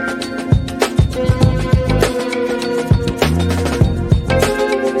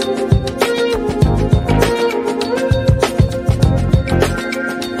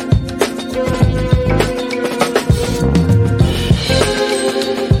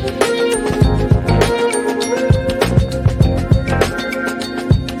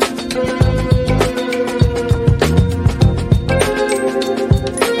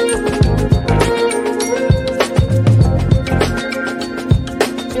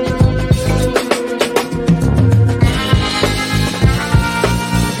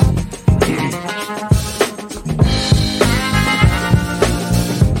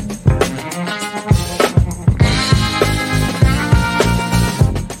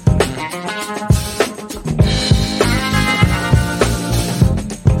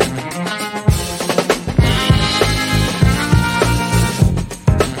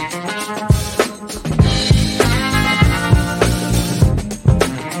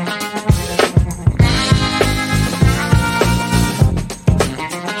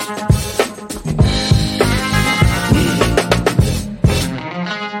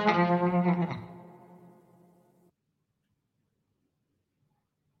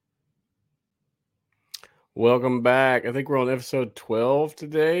Welcome back. I think we're on episode 12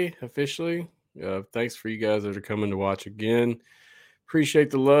 today, officially. Thanks for you guys that are coming to watch again.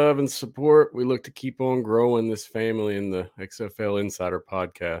 Appreciate the love and support. We look to keep on growing this family in the XFL Insider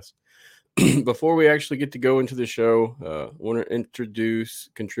podcast. Before we actually get to go into the show, I want to introduce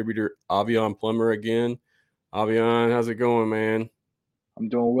contributor Avion Plummer again. Avion, how's it going, man? I'm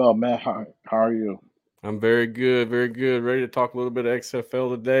doing well, man. How are you? I'm very good, very good. Ready to talk a little bit of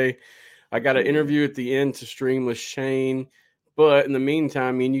XFL today. I got an Absolutely. interview at the end to stream with Shane, but in the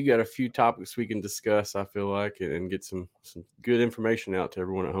meantime, you got a few topics we can discuss. I feel like and get some good information out to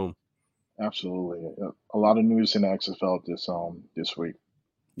everyone at home. Absolutely. A lot of news in the XFL this week.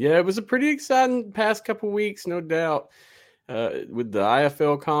 Yeah, it was a pretty exciting past couple weeks, no doubt. With the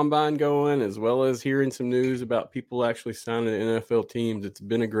IFL combine going, as well as hearing some news about people actually signing NFL teams, it's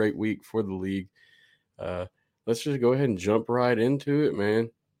been a great week for the league. Uh, let's just go ahead and jump right into it, man.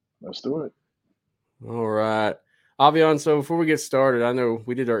 Let's do it. All right. Avion, so before we get started, I know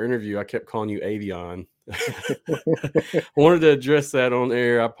we did our interview. I kept calling you Avion. I wanted to address that on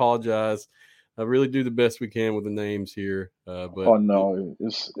air. I apologize. I really do the best we can with the names here. But Oh no,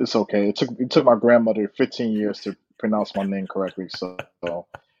 it's okay. It took my grandmother 15 years to pronounce my name correctly, so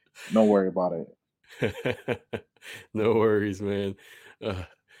no worry about it. no worries, man. Uh,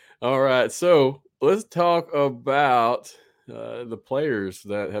 all right. So let's talk about the players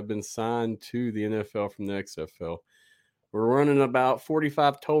that have been signed to the NFL from the XFL. We're running about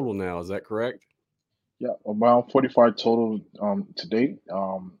 45 total now. Is that correct? Yeah, around 45 total to date.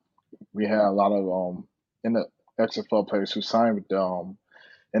 We had a lot of in the XFL players who signed with the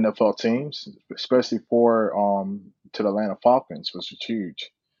NFL teams, especially for to the Atlanta Falcons, which was huge.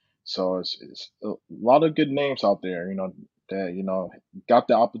 So it's a lot of good names out there, that got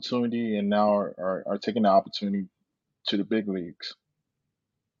the opportunity and now are taking the opportunity to the big leagues.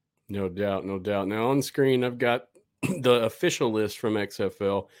 No doubt, no doubt. Now on screen, I've got the official list from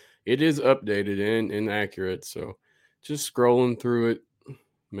XFL. It is updated and accurate. So just scrolling through it.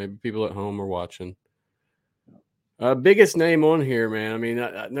 Maybe people at home are watching. Biggest name on here, man. I mean,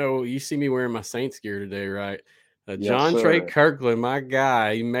 I know you see me wearing my Saints gear today, right? Yes, John Trey sir. Kirkland, my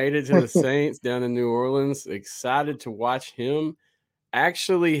guy, he made it to the Saints down in New Orleans. Excited to watch him.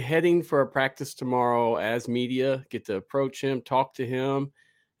 Actually heading for a practice tomorrow as media. Get to approach him, talk to him,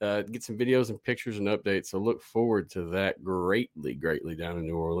 get some videos and pictures and updates. So look forward to that greatly, greatly down in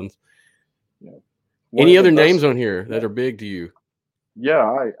New Orleans. Yeah. One Any of the other names best. on here Yeah, that are big to you?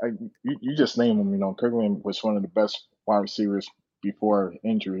 yeah. You just named him. Kirkland was one of the best wide receivers before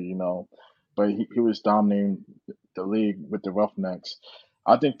injury. But he was dominating the league with the Roughnecks.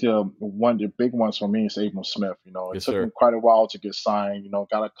 I think the one of the big ones for me is Abel Smith. It Yes, took him sir. quite a while to get signed.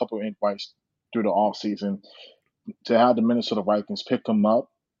 Got a couple of invites through the off season to have the Minnesota Vikings pick him up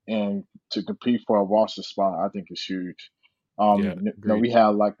and to compete for a roster spot. I think is huge. Yeah, agreed. We had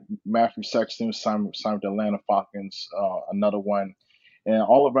like Matthew Sexton signed with the Atlanta Falcons, another one, and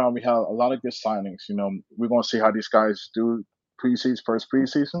all around we had a lot of good signings. We're gonna see how these guys do first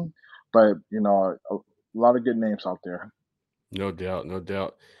preseason, but a lot of good names out there. No doubt, no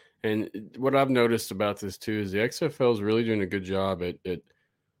doubt. And what I've noticed about this too is the XFL is really doing a good job at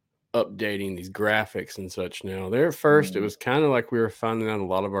updating these graphics and such now. There at first, it Mm, was kind of like we were finding out a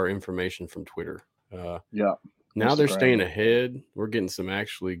lot of our information from Twitter. Uh, yeah, Now they're Instagram. staying Yeah. ahead. We're getting some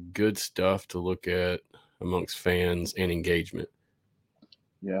actually good stuff to look at amongst fans and engagement.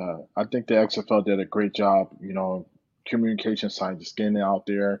 Yeah, I think the XFL did a great job, communication side, just getting it out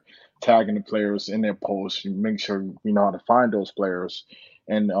there, tagging the players in their posts, and make sure we know how to find those players.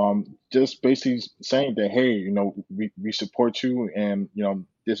 And just basically saying that, hey, we support you and,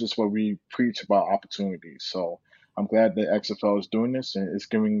 this is what we preach about opportunities. So I'm glad that XFL is doing this and it's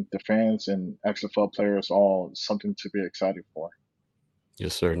giving the fans and XFL players all something to be excited for.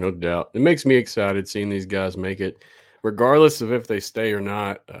 Yes, sir. No doubt. It makes me excited seeing these guys make it, regardless of if they stay or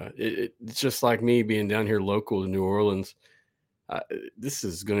not. It's just like me being down here local to New Orleans. This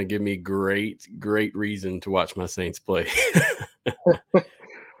is going to give me great, great reason to watch my Saints play.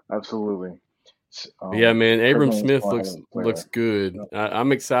 Absolutely. Yeah, man. Abram Kirkland is Smith going ahead of the looks player. good. Yep.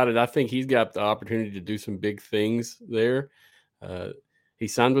 I'm excited. I think he's got the opportunity to do some big things there. Uh, he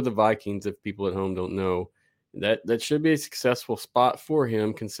signed with the Vikings. If people at home don't know, that should be a successful spot for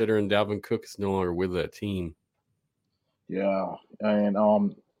him, considering Dalvin Cook is no longer with that team. Yeah, and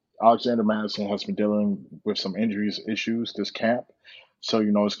Alexander Madison has been dealing with some injuries issues this camp, so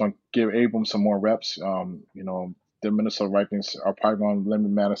it's going to give Abram some more reps. The Minnesota Vikings are probably going to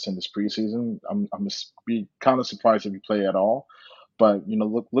limit Madison this preseason. I'm be kind of surprised if he play at all, but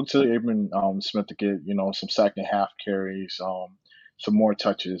look to Abram Smith to get some second half carries, some more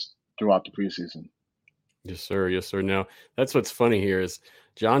touches throughout the preseason. Yes, sir. Yes, sir. Now, that's what's funny here is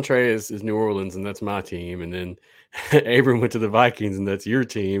John Trey is New Orleans, and that's my team. And then Abram went to the Vikings, and that's your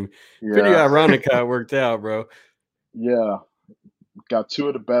team. Pretty Yeah, ironic how it worked out, bro. yeah. Got two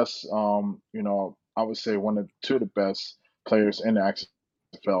of the best. I would say two of the best players in the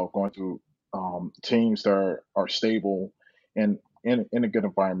XFL going through teams that are stable and in a good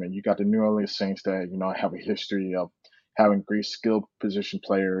environment. You got the New Orleans Saints that have a history of having great skill position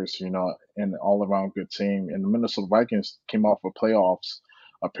players, and all around good team. And the Minnesota Vikings came off a playoffs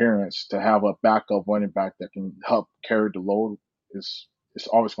appearance to have a backup running back that can help carry the load is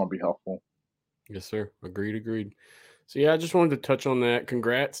always going to be helpful. Yes, sir. Agreed. Agreed. So yeah, I just wanted to touch on that.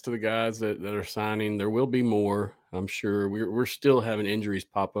 Congrats to the guys that are signing. There will be more, I'm sure. We're still having injuries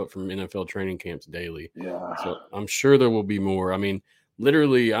pop up from NFL training camps daily, Yeah, so I'm sure there will be more. I mean,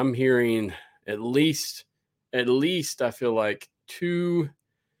 literally, I'm hearing at least, I feel like two.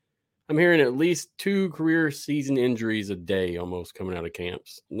 I'm hearing at least two career season injuries a day, almost coming out of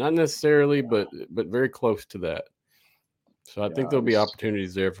camps. Not necessarily, but very close to that. So I think yeah. there'll be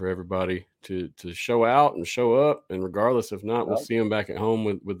opportunities there for everybody to show out and show up, and regardless, if not, we'll Yep, see them back at home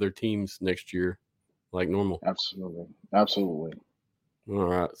with their teams next year, like normal. absolutely, absolutely. All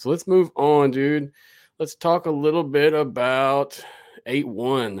right, so let's move on, dude. Let's talk a little bit about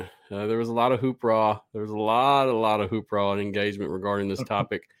 8-1. There was a lot of hoopla. There was a lot of hoopla and engagement regarding this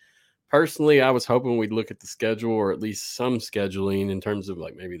topic. Personally, I was hoping we'd look at the schedule or at least some scheduling in terms of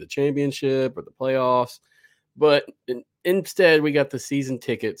like maybe the championship or the playoffs. But instead, we got the season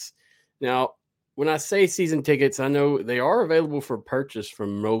tickets. Now, when I say season tickets, I know they are available for purchase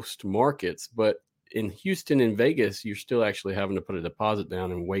from most markets, but in Houston and Vegas, you're still actually having to put a deposit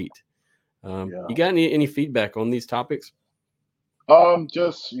down and wait. You Yeah. got any feedback on these topics?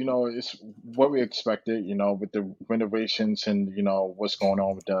 Just it's what we expected. With the renovations and what's going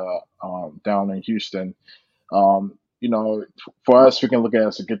on with the down in Houston. For us, we can look at it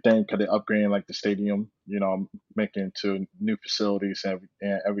as a good thing because they're upgrading like the stadium. Making to new facilities and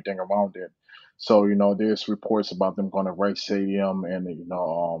everything around it. So there's reports about them going to Rice Stadium and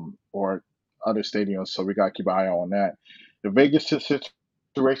or other stadiums. So we got to keep an eye on that. The Vegas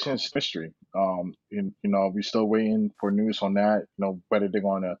situation is mystery. We're still waiting for news on that. Whether they're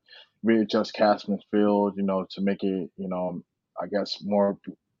going to readjust Cashman Field, to make it, I guess more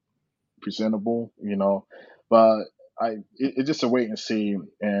presentable, but it's just a wait and see,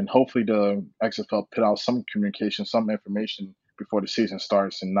 and hopefully the XFL put out some communication, some information before the season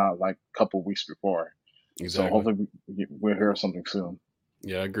starts, and not like a couple weeks before. So Exactly. hopefully we'll hear something soon.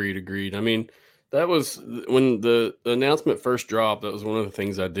 Yeah, agreed. I mean, that was when the announcement first dropped. That was one of the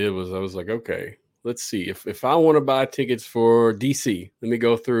things I did was I was like, okay, let's see if I want to buy tickets for DC, let me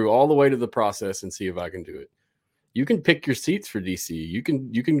go through all the way to the process and see if I can do it. You can pick your seats for DC. You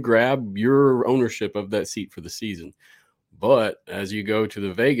can grab your ownership of that seat for the season. But as you go to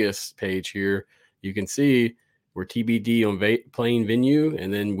the Vegas page here, you can see we're TBD on playing venue,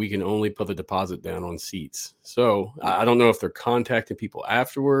 and then we can only put the deposit down on seats. So I don't know if they're contacting people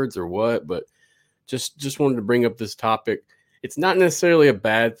afterwards or what, but just wanted to bring up this topic. It's not necessarily a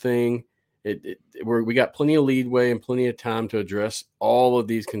bad thing. We got plenty of leadway and plenty of time to address all of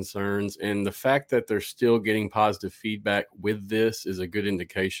these concerns, and the fact that they're still getting positive feedback with this is a good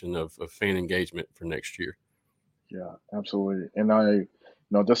indication of fan engagement for next year. Yeah, absolutely. And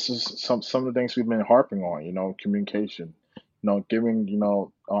this is some of the things we've been harping on. Communication. Giving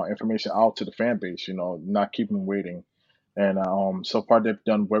information out to the fan base. Not keeping them waiting. And so far they've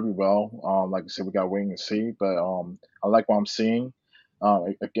done very well. Like I said, we got to wait and see. But I like what I'm seeing.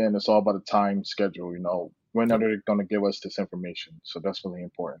 Again, it's all about the time schedule. When are Yep. they going to give us this information? So that's really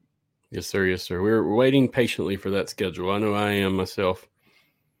important. Yes, sir. Yes, sir. We're waiting patiently for that schedule. I know I am myself.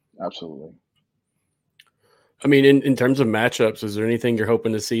 Absolutely. I mean, in terms of matchups, is there anything you're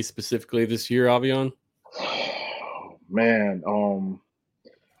hoping to see specifically this year, Avion? Man,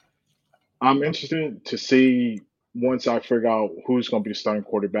 I'm interested to see once I figure out who's going to be the starting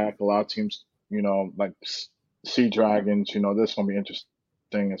quarterback. A lot of teams, like Sea Dragons, this is going to be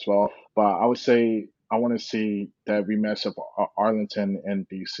interesting as well. But I would say I want to see that rematch of Arlington and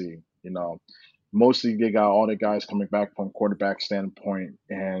DC. Mostly they got all the guys coming back from quarterback standpoint,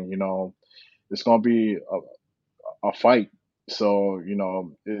 and it's going to be a fight. So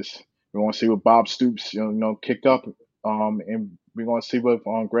it's we want to see what Bob Stoops kick up, and we're going to see what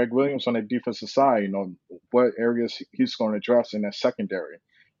Greg Williams on the defensive side. What areas he's going to address in that secondary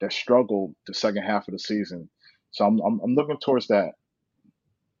that struggled the second half of the season. So I'm looking towards that.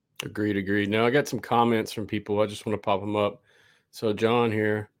 Agreed. Now I got some comments from people. I just want to pop them up. So John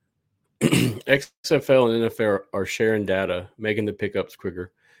here, XFL and NFL are sharing data, making the pickups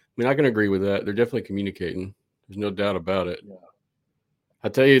quicker. mean, I can agree with that. They're definitely communicating. There's no doubt about it. Yeah. I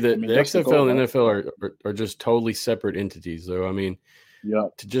tell you I that mean, the that's the XFL goal, and right? NFL are just totally separate entities, though. I mean, Yeah.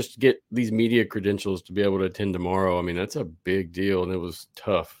 to just get these media credentials to be able to attend tomorrow, I mean, that's a big deal, and it was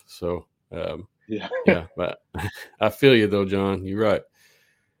tough. So, Yeah. yeah, but I feel you though, John. You're right.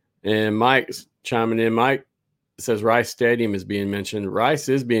 And Mike's chiming in. Mike says Rice Stadium is being mentioned. Rice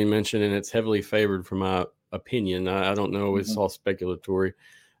is being mentioned, and it's heavily favored, from my opinion. I don't know. It's Hmm. all speculatory.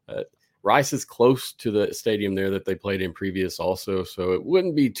 Uh, Rice is close to the stadium there that they played in previous, also, so it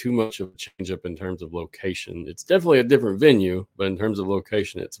wouldn't be too much of a change up in terms of location. It's definitely a different venue, but in terms of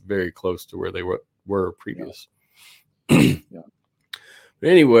location, it's very close to where they were Yeah. previous. Yeah.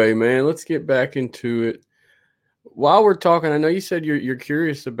 Anyway, man, let's get back into it. While we're talking, I know you said you're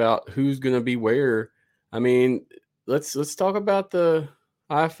curious about who's going to be where. I mean, let's talk about the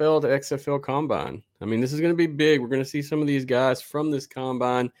IFL to XFL combine. I mean, this is going to be big. We're going to see some of these guys from this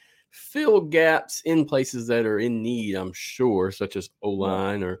combine fill gaps in places that are in need, I'm sure, such as O Yeah.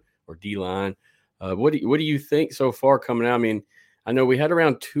 line or D line. What do you think so far coming out? I mean, I know we had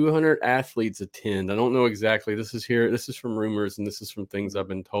around 200 athletes attend. I don't know exactly. This is here. This is from rumors, and this is from things I've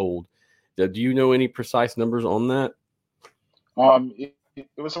been told. Do you know any precise numbers on that? It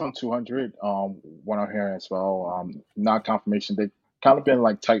was around 200. What I'm hearing as well. Not confirmation. They kind of been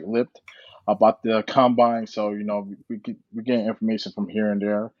like tight-lipped about the combine, so we get information from here and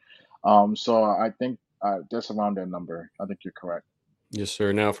there. So I think that's around that number. I think you're correct. Yes,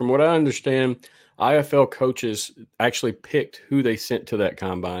 sir. Now, from what I understand, IFL coaches actually picked who they sent to that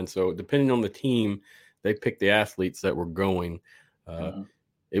combine. So, depending on the team, they picked the athletes that were going. Uh, Hmm.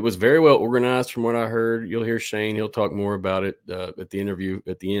 it was very well organized, from what I heard. You'll hear Shane; he'll talk more about it at the interview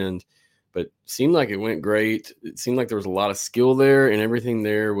at the end. But it seemed like it went great. It seemed like there was a lot of skill there, and everything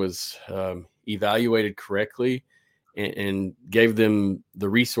there was evaluated correctly, and gave them the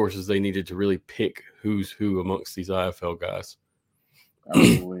resources they needed to really pick who's who amongst these IFL guys.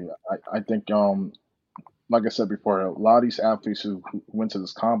 Absolutely. I think like I said before, a lot of these athletes who went to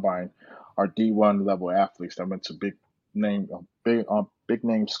this combine are D1 level athletes that went to big name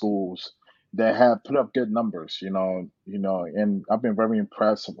schools that have put up good numbers. And I've been very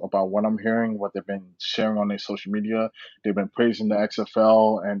impressed about what I'm hearing, what they've been sharing on their social media. They've been praising the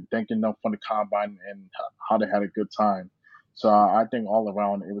XFL and thanking them for the combine and how they had a good time. So I think all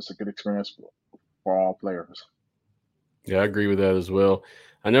around it was a good experience for all players. Yeah, I agree with that as well.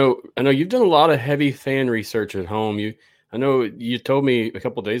 I know you've done a lot of heavy fan research at home. I know you told me a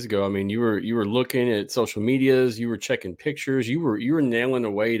couple of days ago. I mean, you were looking at social medias, you were checking pictures, you were nailing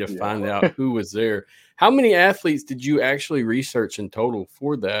away to Yeah. find out who was there. How many athletes did you actually research in total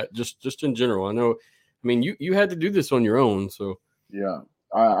for that? Just in general. I know. I mean, you had to do this on your own, so Yeah.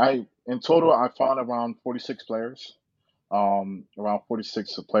 I in total I found around 46 players. Around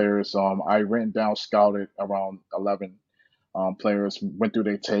 46 players. I written down, scouted around 11 players, went through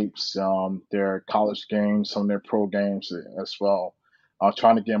their tapes, their college games, some of their pro games as well.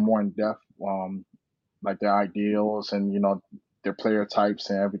 Trying to get more in depth, like their ideals and their player types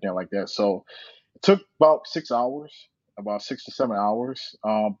and everything like that. So it took about 6 hours, about 6 to 7 hours.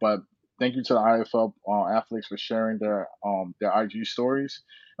 But thank you to the IFL athletes for sharing their IG stories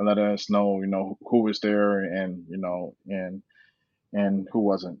and letting us know, who was there and who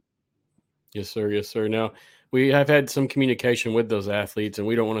wasn't. yes, sir. Yes, sir. Now, we have had some communication with those athletes, and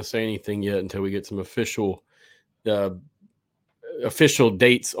we don't want to say anything yet until we get some uh, official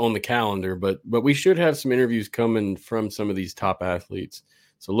dates on the calendar. But we should have some interviews coming from some of these top athletes.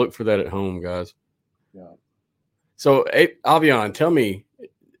 So look for that at home, guys. Yeah. So, Avion, tell me,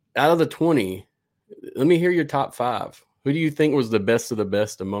 out of the 20, let me hear your top five. Who do you think was the best of the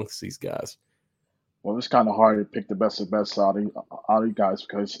best amongst these guys? Well, it's kind of hard to pick the best of the best out of you guys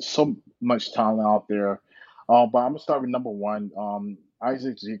because so much talent out there. But I'm gonna start with number one.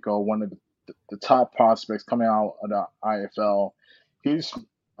 Isaac Zico, one of the top prospects coming out of the IFL. He's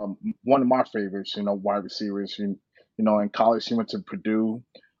one of my favorites. Wide receivers. In college he went to Purdue.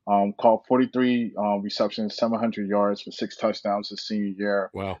 Caught 43 receptions, 700 yards for 6 touchdowns his senior year.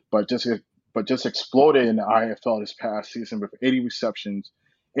 Wow. But just exploded in the IFL this past season with 80 receptions,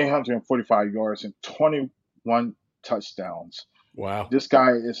 845 yards, and 21 touchdowns. Wow. This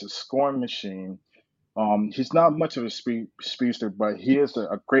guy is a scoring machine. He's not much of a speedster, but he is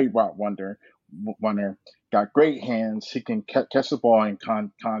a great route runner. Got great hands. He can catch the ball in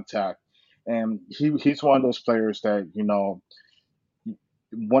contact, and he's one of those players that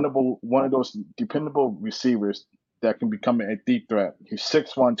one of those dependable receivers that can become a deep threat. He's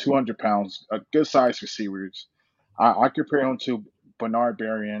 6'1", 200 pounds, a good sized receivers. I compare him to Bernard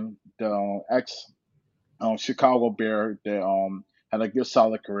Berrien, the ex Chicago Bear, had a good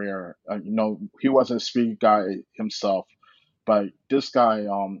solid career. He wasn't a speed guy himself, but this guy,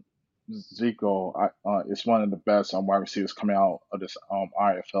 Zico, is one of the best wide receivers coming out of this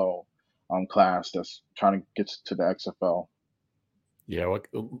IFL class that's trying to get to the XFL. Yeah,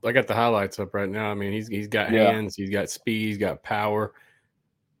 I got the highlights up right now. I mean, he's got Yeah, hands, he's got speed, he's got power.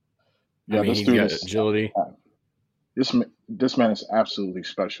 I yeah, mean, this he's dude got is agility. this man is absolutely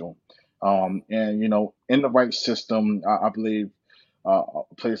special. And in the right system, I believe a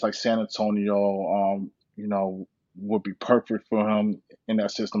place like San Antonio, would be perfect for him in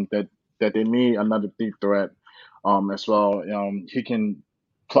that system. That they need another deep threat, as well. He can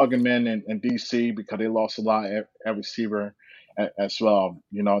plug him in DC because they lost a lot at receiver as well.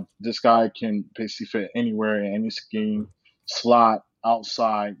 This guy can basically fit anywhere in any scheme, slot,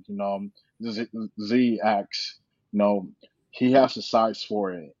 outside. Z acts. You know, he has the size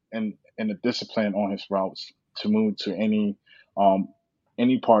for it and the discipline on his routes to move to um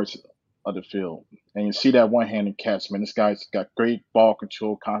any parts of the field. And you see that one-handed catch, man. This guy's got great ball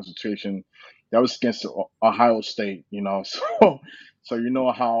control, concentration. That was against Ohio State, so you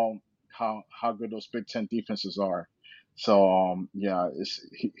know how good those Big Ten defenses are. So yeah,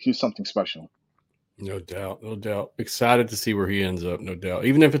 he's something special. No doubt, no doubt. Excited to see where he ends up, no doubt.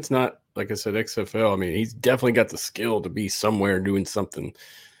 Even if it's not, like I said, XFL. I mean, he's definitely got the skill to be somewhere doing something.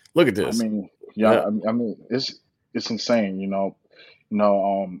 Look at I this. mean, yeah, Yeah, I mean, it's insane, you know,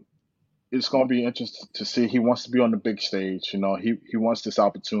 it's going to be interesting to see. He wants to be on the big stage. He wants this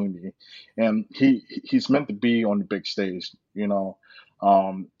opportunity, and he's meant to be on the big stage.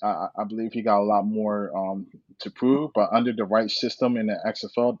 I believe he got a lot more to prove, but under the right system in the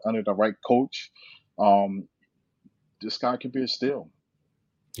XFL, under the right coach, um, this guy could be a steal.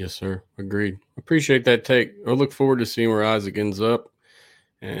 yes, sir. Agreed. Appreciate that take. I look forward to seeing where Isaac ends up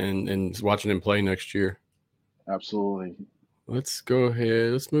and watching him play next year. Absolutely. Let's go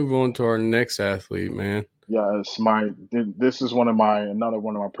ahead. Let's move on to our next athlete, man. Yeah, this is another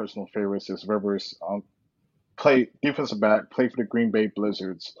one of my personal favorites is Rivers. Play defensive back, play for the Green Bay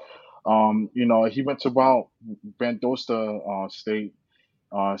Blizzards. He went to about Vendosta State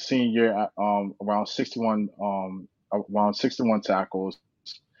senior year at around 61 tackles.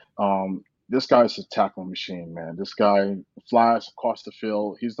 This guy's a tackling machine, man. This guy flies across the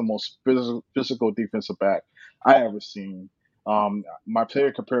field. He's the most physical defensive back I ever seen. My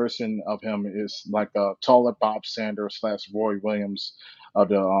player comparison of him is like a taller Bob Sanders slash Roy Williams of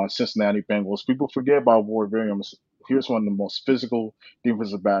the Cincinnati Bengals. People forget about Roy Williams. He was one of the most physical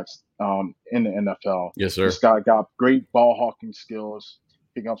defensive backs in the NFL. Yes, This sir. guy got great ball hawking skills.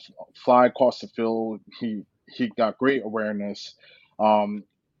 He can fly across the field. He got great awareness. Um,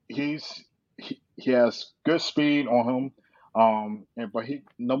 he's he has good speed on him. But he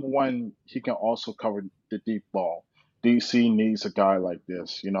number one, he can also cover the deep ball. DC needs a guy like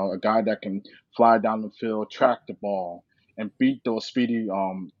this, a guy that can fly down the field, track the ball, and beat those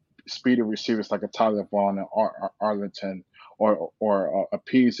speedy receivers like a Tyler Vaughn in Arlington or a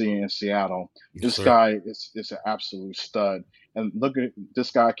Peasy in Seattle. Yes, This sir. guy is an absolute stud, and look at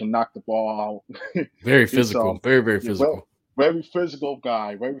this guy can knock the ball out. Very He's physical. Very, very yeah, physical. very physical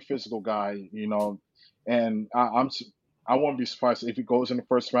guy, and I won't be surprised if he goes in the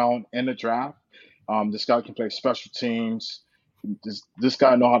first round in the draft. This guy can play special teams. This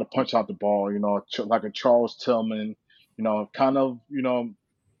guy know how to punch out the ball, like a Charles Tillman, kind of,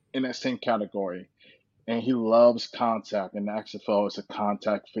 in that same category. And he loves contact, and the XFL is a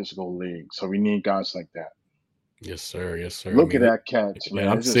contact physical league, so we need guys like that. Yes, sir. Yes, sir. I Look at mean, that catch, yeah, man!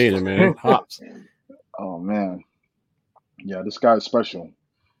 I'm It's just, seeing it, man. Hops. oh man, yeah, this guy is special.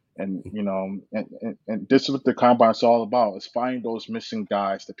 And this is what the combine's all about: is finding those missing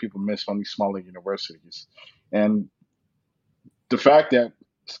guys that people miss from these smaller universities. And the fact that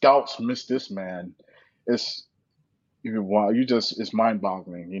scouts miss this man is wow, you just it's mind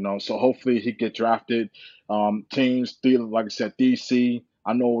boggling, So hopefully he get drafted. Teams, like I said, DC.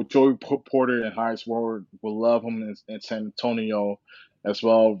 I know Joey Porter and Hines Ward will love him in San Antonio as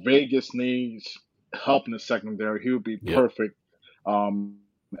well. Vegas needs help in the secondary. He would be Yep. perfect um,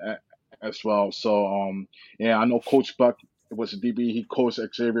 as well. So yeah, I know Coach Buck was a DB. He coached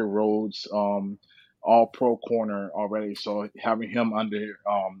Xavier Rhodes, all pro corner already. So having him under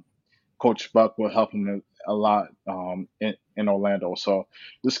Coach Buck will help him a lot in Orlando. So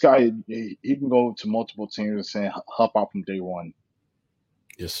this guy, he can go to multiple teams and help out from day one.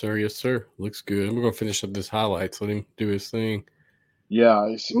 Yes, sir. Yes, sir. Looks good. I'm gonna finish up this highlights. Let him do his thing. Yeah,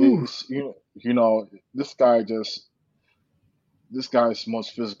 Ooh. this this guy's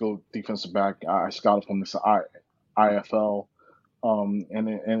most physical defensive back. I scouted from IFL,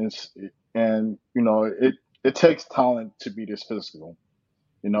 and it's and it takes talent to be this physical.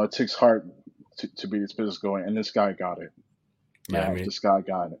 It takes heart to be this physical, and this guy got it. Yeah, I Man, mean, this guy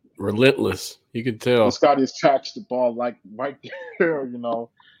got it. relentless. You could This tell. guy just tracks the ball like right there.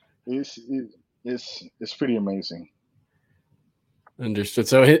 It's it's pretty amazing. Understood.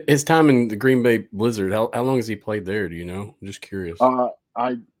 So his time in the Green Bay Blizzard, how long has he played there? Do you know? I'm just curious.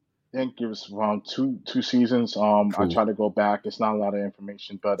 I think it was around two seasons. I Cool. try to go back. It's not a lot of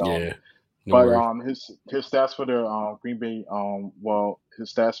information, but Yeah. No worries. his stats for the Green Bay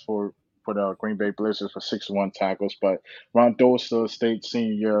his stats for the Green Bay Blizzards for 61 tackles, but around those state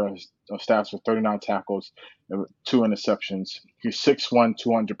senior year his stats for 39 tackles, two interceptions. He's 6'1",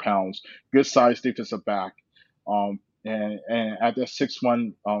 200 pounds, good size defensive back. And at that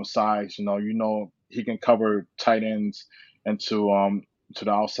 6'1" size, he can cover tight ends and to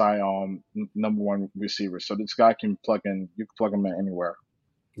the outside number one receiver. So this guy can plug in. You can plug him in anywhere.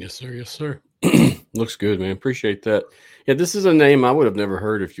 Yes, sir. Yes, sir. Looks good, man. Appreciate that. Yeah, this is a name I would have never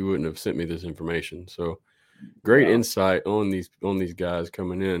heard if you wouldn't have sent me this information. So great Yeah, insight on these guys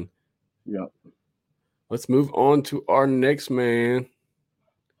coming in. yeah. Let's move on to our next man.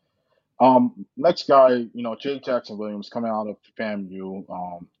 Next guy, Jay Jackson Williams coming out of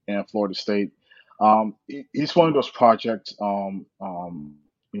FAMU and Florida State. He's one of those project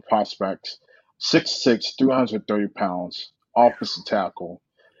prospects. 6'6", 330 pounds, offensive tackle.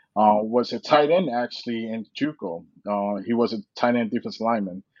 Was a tight end actually in JUCO. He was a tight end defensive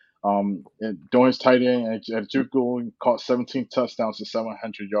lineman. During his tight end at JUCO, he caught 17 touchdowns to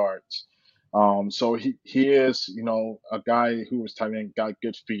 700 yards. So he is, a guy who was tight end, got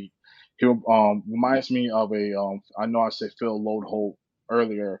good feet. He reminds me of I know I said Phil Loadholt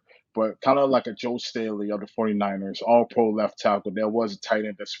earlier, but kind of like a Joe Staley of the 49ers, all pro left tackle. There was a tight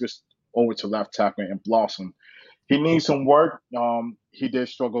end that switched over to left tackle and blossomed. He needs some work. He did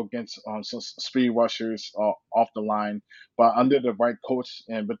struggle against some speed rushers off the line, but under the right coach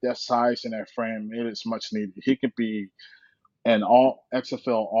and with that size and that frame, it is much needed. He could be an all XFL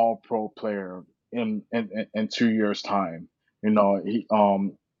All Pro player in 2 years time.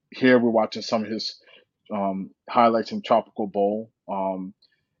 Here we're watching some of his highlights in Tropical Bowl. And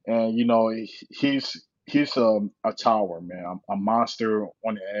he's a tower, man, a monster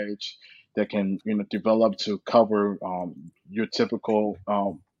on the edge that can develop to cover your typical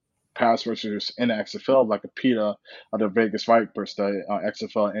pass rushers in the XFL, like a Peter of the Vegas Vipers, the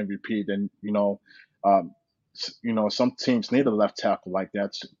XFL MVP. Then um, some teams need a left tackle like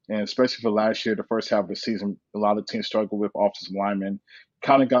that, and especially for last year, the first half of the season, a lot of teams struggled with offensive linemen.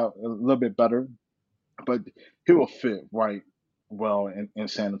 Kind of got a little bit better, but he will fit right well in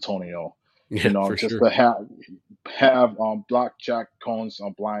San Antonio. Yeah, for Just sure. to have block Jack Cones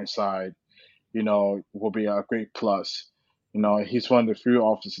on blind side, will be a great plus. He's one of the few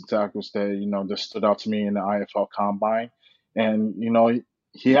offensive tackles that that stood out to me in the IFL Combine, and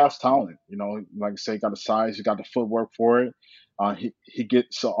he has talent. Like I say, got the size, he got the footwork for it. He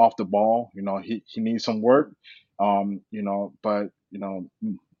gets off the ball. He needs some work. But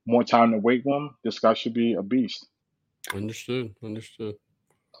more time to wait room. This guy should be a beast. Understood. Understood.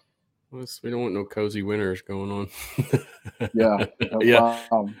 We don't want no cozy winners going on. Yeah, no Yeah.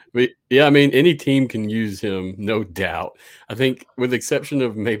 problem. Yeah, I mean, any team can use him, no doubt. I think, with the exception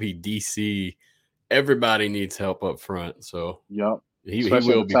of maybe DC, everybody needs help up front. So Yep. he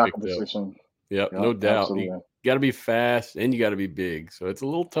Especially in will the be tackle picked up. position. Yep, Yep, no doubt. You absolutely. got to be fast and you got to be big. So it's a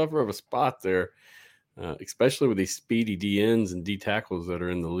little tougher of a spot there, especially with these speedy D ends and D tackles that are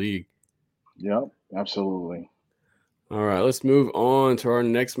in the league. Yep, absolutely. All right, let's move on to our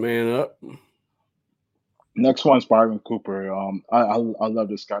next man up. Next one's Byron Cooper. I love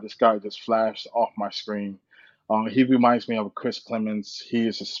this guy. This guy just flashed off my screen. He reminds me of Chris Clemens. He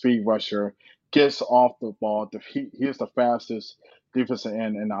is a speed rusher, gets off the ball. He is the fastest defensive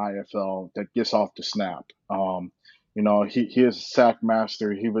end in the IFL that gets off the snap. He is a sack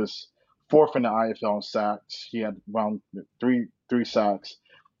master. He was fourth in the IFL in sacks. He had around three sacks.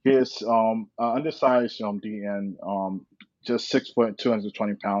 He is undersized DN, just 6 foot,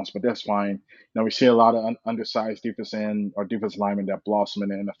 220 pounds, but that's fine. We see a lot of undersized defense end or defense linemen that blossom in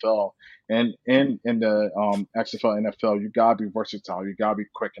the NFL, and in the XFL, NFL, you gotta be versatile. You gotta be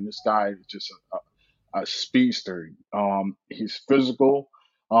quick, and this guy is just a speedster. He's physical.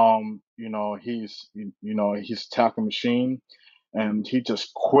 He's a tackle machine, and he's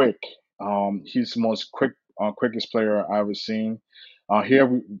just quick. He's the most quickest player I've ever seen.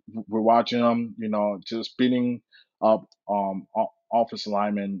 Here we're watching him, just beating up offensive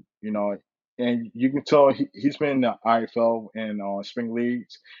linemen, and you can tell he's been in the IFL and spring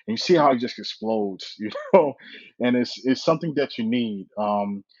leagues, and you see how he just explodes, and it's something that you need.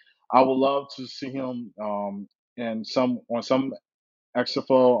 I would love to see him in some on some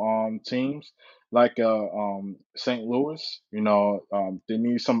XFL teams like St. Louis. They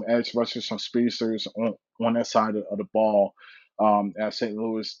need some edge rushers, some speedsters on that side of the ball. As St.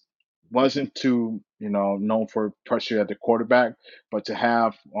 Louis wasn't too known for pressure at the quarterback, but to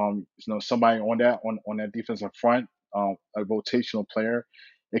have somebody on that defensive front, a rotational player,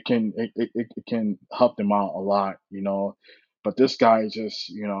 it can help them out a lot. But this guy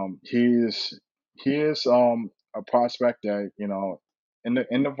just he is a prospect that in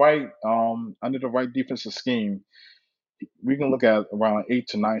the right under the right defensive scheme, we can look at around 8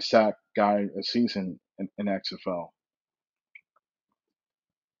 to 9 sack guy a season in XFL.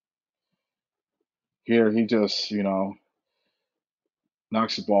 Here he just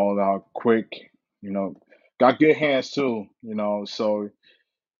knocks the ball out quick. You know, got good hands too. So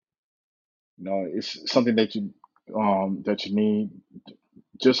it's something that you need.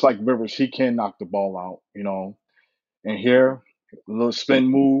 Just like Rivers, he can knock the ball out. And here, a little spin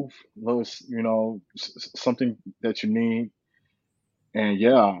move, a little something that you need. And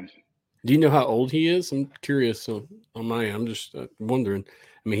yeah, Do you know how old he is? I'm curious on my end. I'm just wondering.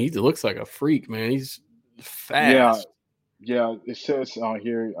 I mean, he looks like a freak, man. He's yeah, fast. yeah. It says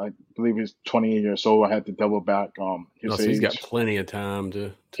here, I believe he's 28 years old. I had to double back No, his so he's got age. plenty of time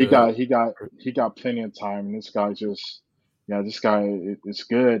to He to. got he got he got plenty of time, and this guy just yeah, this guy is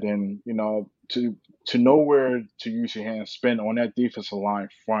good, and to know where to use your hands, spin on that defensive line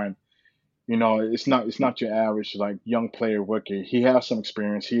front. It's not your average like young player rookie. He has some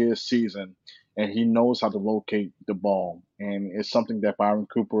experience. He is seasoned, and he knows how to locate the ball. And it's something that Byron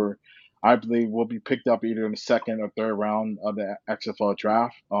Cooper, I believe, will be picked up either in the second or third round of the XFL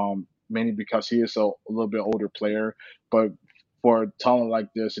draft. Mainly because he is a little bit older player, but for a talent like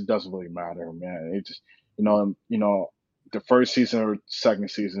this, it doesn't really matter, man. It just the first season or second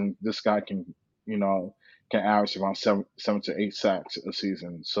season, this guy you know can average around seven to 8 sacks a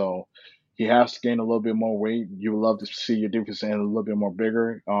season. So he has to gain a little bit more weight. You would love to see your defense end a little bit more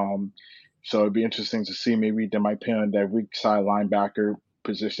bigger. So it'd be interesting to see maybe they might pay on that weak side linebacker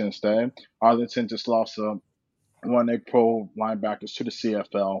position instead. Arlington just lost one of their pro linebackers to the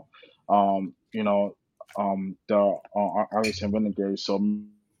CFL. You know, the Arlington Renegades. So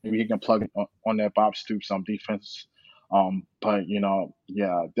maybe he can plug it on that Bob Stoops defense. But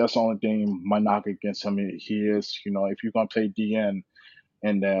yeah, that's the only thing my knock against him. He is, if you're gonna play DN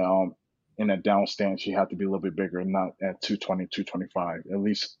and then in a down stance, you have to be a little bit bigger, not at 220, 225, at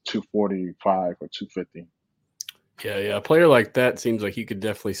least 245 or 250. Yeah. A player like that seems like he could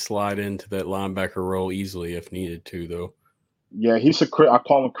definitely slide into that linebacker role easily if needed to, though. Yeah, I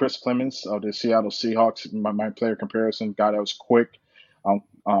call him Chris Clemens of the Seattle Seahawks. My player comparison, guy that was quick,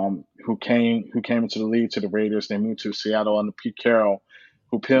 who came into the league to the Raiders. They moved to Seattle under Pete Carroll,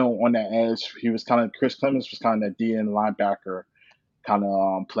 who put him on that edge. Chris Clemens was kind of that DN linebacker kind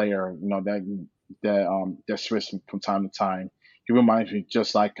of player, that switched from time to time. He reminds me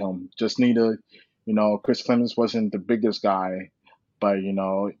just like him. Just need a, Chris Clemens wasn't the biggest guy, but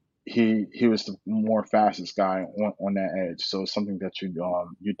he was the more fastest guy on that edge. So it's something that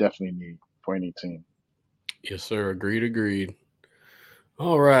you definitely need for any team. Yes, sir. Agreed.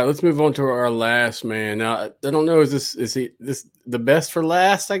 All right, let's move on to our last man. Now, I don't know, is he this the best for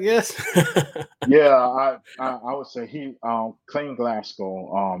last? I guess. Yeah, I would say Clayton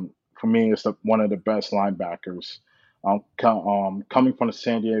Glasgow. For me, is one of the best linebackers. Coming from the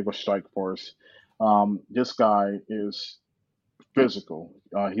San Diego Strike Force, this guy is physical.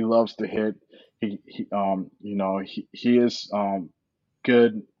 He loves to hit. He is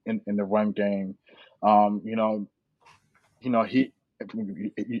good in the run game. Um, you know, he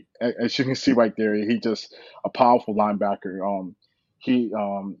as you can see right there, he just a powerful linebacker.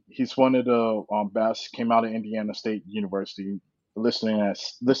 He's one of the best. Came out of Indiana State University, listing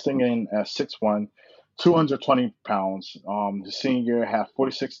in at 6'1", 220 pounds. His senior year had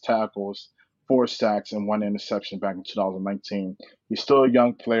 46 tackles, 4 sacks, and 1 interception back in 2019. He's still a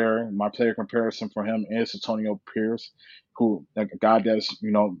young player. My player comparison for him is Antonio Pierce, who like a guy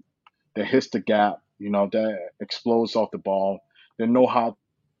that hits the gap, that explodes off the ball. They know how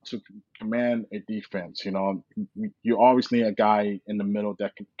to command a defense. You always need a guy in the middle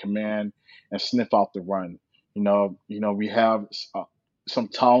that can command and sniff out the run. We have some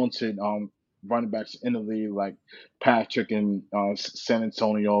talented running backs in the league like Patrick and San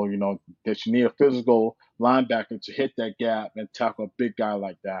Antonio. That you need a physical linebacker to hit that gap and tackle a big guy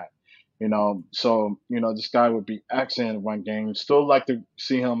like that. So this guy would be excellent in the run game. Still like to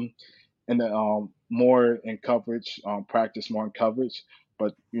see him in the more in coverage, practice more in coverage.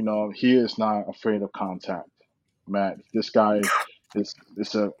 But he is not afraid of contact. Matt, this guy is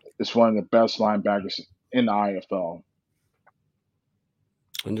is one of the best linebackers in the IFL.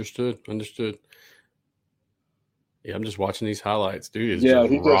 Understood. Yeah, I'm just watching these highlights. Dude is Yeah,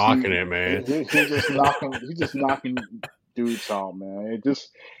 just rocking it, man. he's just knocking dudes out, man. It just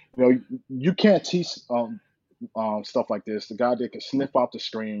you can't teach stuff like this. The guy that can sniff out the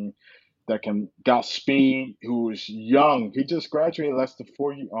screen, that can got speed, who is young. He just graduated less than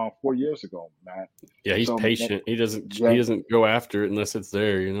 4 years ago, man. Yeah, he's So patient. He yeah, doesn't go after it unless it's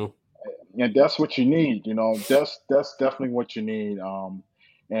there, you know. and that's what you need. That's definitely what you need.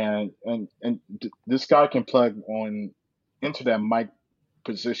 This guy can plug on into that mic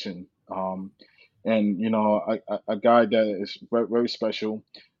position. And a guy that is very, very special.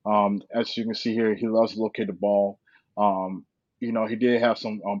 As you can see here, he loves to locate the ball. He did have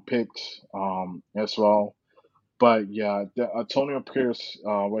some picks as well. But yeah, Antonio Pierce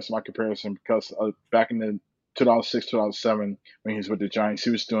was my comparison because back in the 2006, 2007, when he was with the Giants, he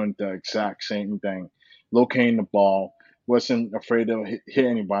was doing the exact same thing, locating the ball, wasn't afraid to hit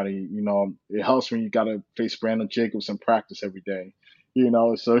anybody. It helps when you got to face Brandon Jacobs in practice every day.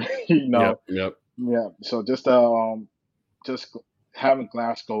 So Yep. yeah. So just having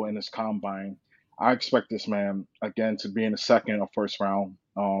Glasgow in his combine, I expect this man again to be in the second or first round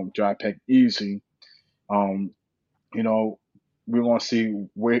draft pick easy. Um, you know, we want to see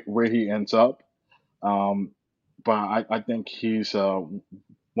where he ends up. Um, but I think he's one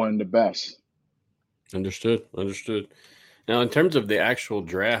of the best. Understood. Now, in terms of the actual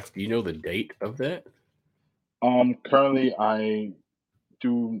draft, do you know the date of that? Currently, I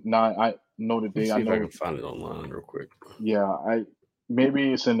do not. I know the Let me date. I see if I know. can find it online real quick. Yeah, I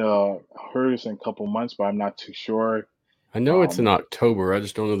maybe it's in hers in a couple months, but I'm not too sure. I know it's in Um, October. I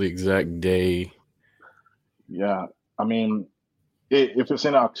just don't know the exact day. yeah, I mean, if it's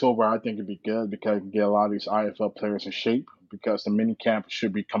in October, I think it'd be good because you can get a lot of these IFL players in shape because the mini camp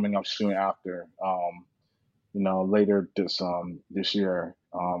should be coming up soon after. Later this year.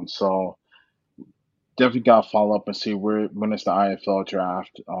 So definitely got to follow up and see when it's the IFL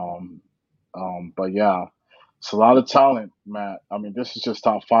draft. But yeah, it's a lot of talent, Matt. I mean, this is just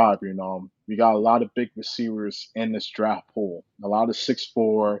top five. We got a lot of big receivers in this draft pool. A lot of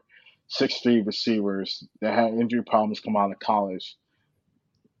 6'4", 6'3" receivers that had injury problems come out of college,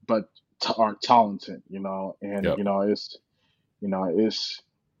 but are talented. And Yep. it's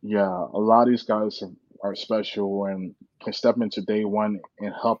yeah, a lot of these guys are special and can step into day one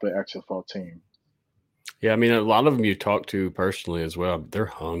and help an XFL team. Yeah, I mean, a lot of them you talk to personally as well. They're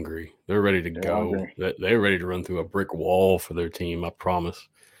hungry. They're ready to They're go. hungry. They're ready to run through a brick wall for their team. I promise.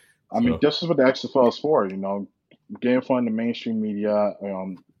 I mean, So this is what the XFL is for. Getting from the mainstream media,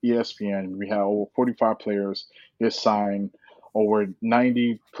 ESPN. We have over 45 players get signed. Over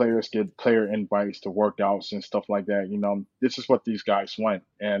 90 players get player invites to workouts and stuff like that. This is what these guys want,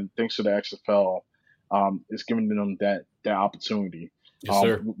 and thanks to the XFL, it's giving them that opportunity. yes,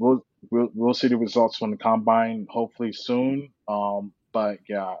 sir. We'll see the results from the combine hopefully soon. But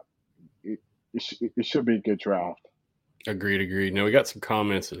yeah, it should be a good draft. Agreed. Now we got some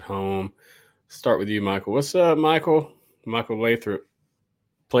comments at home. Start with you, Michael. What's up, Michael? Michael Lathrop, Hey,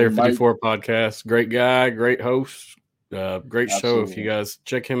 Player Mike, 54 podcast. Great guy, great host. Great show. If you absolutely. guys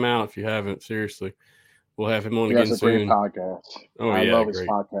check him out, if you haven't, seriously, we'll have him on He has again a great soon. podcast. Oh I yeah, love his great.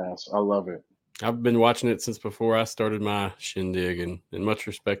 podcast. I love it. I've been watching it since before I started my shindig, and much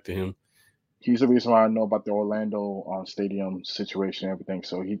respect to him. He's the reason why I know about the Orlando stadium situation and everything.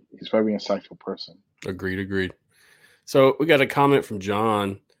 So he's a very insightful person. Agreed. So we got a comment from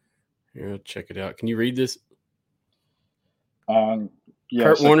John. Here, check it out. Can you read this? Yeah,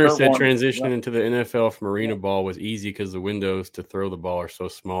 Kurt so Warner Kurt said Warner. transitioning Yep, into the NFL from arena yep. ball was easy because the windows to throw the ball are so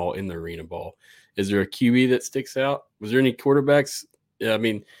small in the arena ball. Is there a QE that sticks out? Was there any quarterbacks? I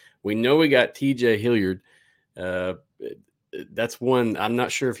mean, we know we got TJ Hilliard. Uh, that's one. I'm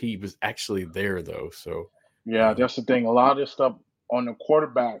not sure if he was actually there though. So Yeah, that's the thing. A lot of this stuff on the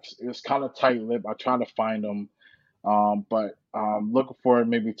quarterbacks is kind of tight lip. I try to find them, but looking for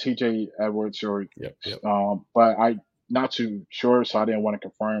maybe TJ Edwards or, yep. but I not too sure, so I didn't want to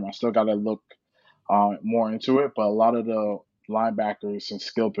confirm. I still got to look more into it. But a lot of the linebackers and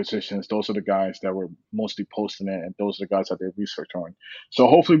skill positions, those are the guys that were mostly posting it, and those are the guys that they research on. So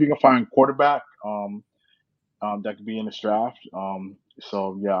hopefully we can find quarterback that could be in this draft.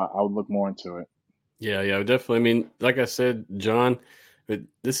 So yeah, I would look more into it. Yeah, definitely. I mean, like I said, John,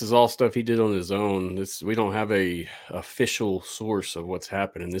 this is all stuff he did on his own. We don't have a official source of what's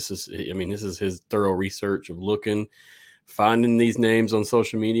happening. This is his thorough research of looking, finding these names on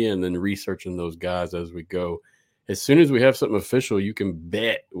social media, and then researching those guys as we go. As soon as we have something official, you can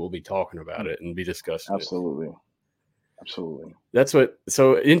bet we'll be talking about it and be discussing it. Absolutely. Absolutely. That's what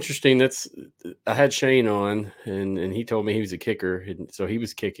so interesting. That's I had Shane on, and he told me he was a kicker, and so he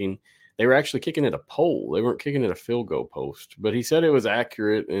was kicking. They were actually kicking at a pole. They weren't kicking at a field goal post, but he said it was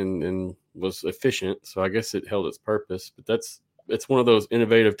accurate and was efficient. So I guess it held its purpose. But that's it's one of those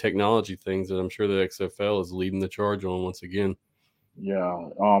innovative technology things that I'm sure the XFL is leading the charge on once again. Yeah.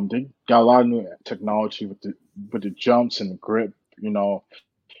 They got a lot of new technology with the jumps and the grip. A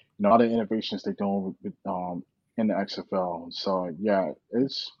lot of innovations they're doing in the XFL. So yeah,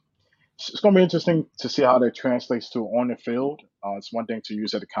 it's going to be interesting to see how that translates to on the field. It's one thing to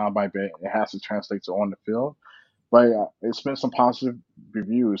use at the combine, but it has to translate to on the field. But it's been some positive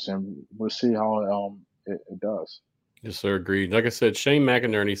reviews, and we'll see how it does. Yes, sir. Agreed. Like I said, Shane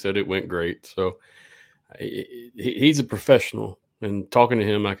McInerney said it went great. So he's a professional, and talking to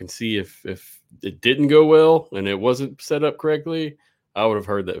him, I can see if it didn't go well and it wasn't set up correctly, I would have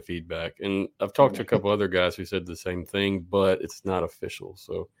heard that feedback. And I've talked to a couple other guys who said the same thing, but it's not official,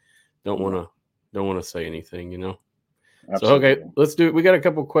 so don't want Yeah, to don't want to say anything, you know. So okay, absolutely. let's do it. We got a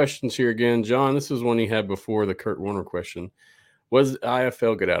couple questions here again, John. This is one he had before the Kurt Warner question. What does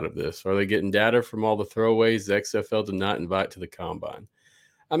IFL get out of this? Are they getting data from all the throwaways the XFL did not invite to the combine?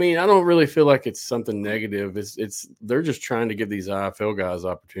 I mean, I don't really feel like it's something negative. It's they're just trying to give these IFL guys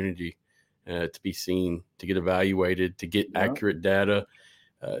opportunity to be seen, to get evaluated, to get Yeah, accurate data.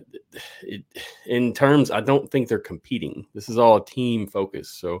 Uh, it, in terms, I don't think they're competing. This is all a team focus.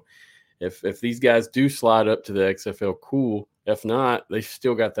 So if these guys do slide up to the XFL, cool. If not, they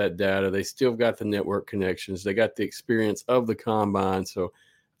still got that data. They still got the network connections. They got the experience of the combine. So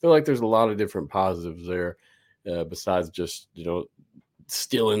I feel like there's a lot of different positives there, besides just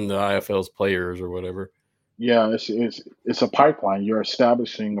stealing the IFL's players or whatever. yeah. It's a pipeline. You're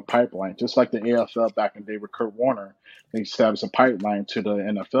establishing a pipeline, just like the AFL back in the day with Kurt Warner. They established a pipeline to the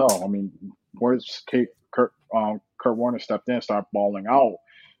NFL. I mean, once Kurt Warner stepped in, started balling out.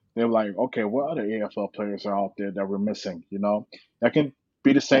 They're like, okay, what other AFL players are out there that we're missing? That can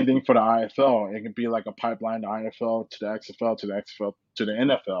be the same thing for the IFL. It can be like a pipeline, the IFL to the XFL to the XFL to the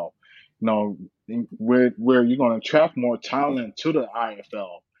NFL. Where you're going to attract more talent to the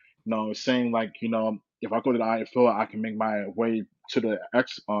IFL. Saying like, if I go to the IFL, I can make my way to the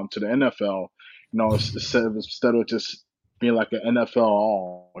NFL. Instead of just being like an NFL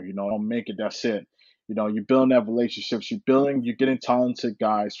all. Don't make it. That's it. You're building that relationships. You're getting talented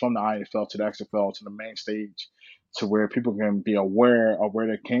guys from the IFL to the XFL to the main stage, to where people can be aware of where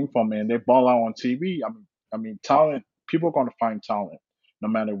they came from and they ball out on TV. I mean, talent. People are going to find talent no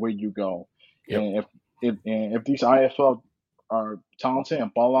matter where you go. Yep. And if these IFL are talented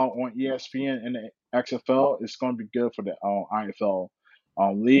and ball out on ESPN and the XFL, it's going to be good for the IFL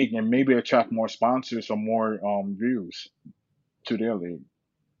league and maybe attract more sponsors or more views to their league.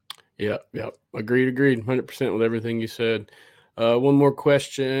 Yeah. Yep. Agreed. 100% with everything you said. One more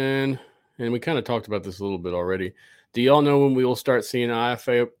question, and we kind of talked about this a little bit already. Do y'all know when we will start seeing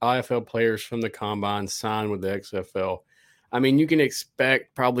IFL players from the combine sign with the XFL? I mean, you can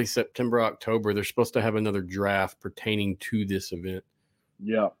expect probably September, October. They're supposed to have another draft pertaining to this event.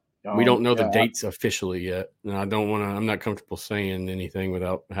 Yeah. We don't know the Yeah. dates officially yet, and I don't want to. I'm not comfortable saying anything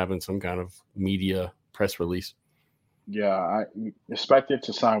without having some kind of media press release. Yeah, I expect it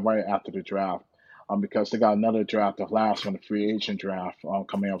to sign right after the draft, because they got another draft, the last one, the free agent draft,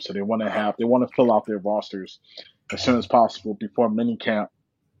 coming up. So they want to fill out their rosters as soon as possible before minicamp,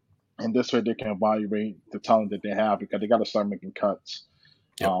 and this way they can evaluate the talent that they have because they got to start making cuts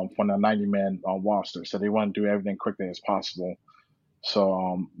Yep. from the 90-man roster. So they want to do everything quickly as possible.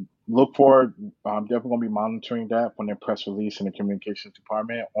 So look forward. I'm definitely going to be monitoring that when they press release in the communications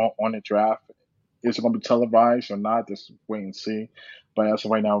department on the draft. Is it going to be televised or not? Just wait and see. But as of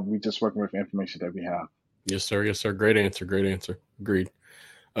right now, we're just working with the information that we have. Yes, sir. Yes, sir. Great answer. Great answer. Agreed.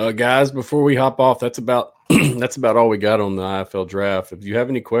 Guys, before we hop off, that's about that's about all we got on the IFL draft. If you have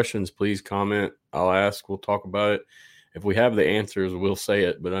any questions, please comment. I'll ask. We'll talk about it. If we have the answers, we'll say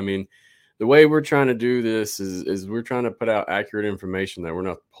it. But I mean, the way we're trying to do this is we're trying to put out accurate information that we're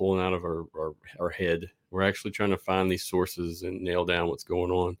not pulling out of our head. We're actually trying to find these sources and nail down what's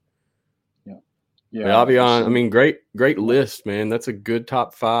going on. Yeah, But I'll yeah, be on. I absolutely. mean, great Yeah, list, man. That's a good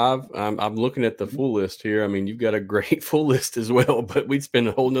top five. I'm looking at the mhm. full list here. I mean, you've got a great full list as well, but we'd spend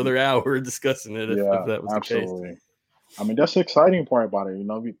a whole nother hour discussing it if Yeah, that was the case. absolutely. I mean, that's the exciting part about it.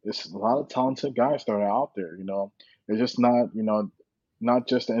 It's a lot of talented guys that are out there. It's just not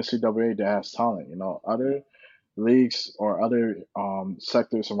just the NCAA that has talent. Other leagues or other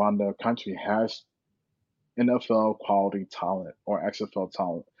sectors around the country has NFL quality talent or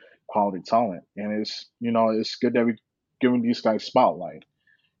XFL quality talent, and it's good that we giving these guys spotlight.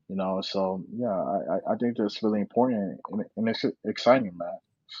 So yeah, I think that's really important, and it's exciting, man.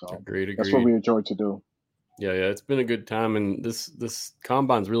 So Agreed, that's what agreed. we enjoy to do. Yeah, yeah, it's been a good time, and this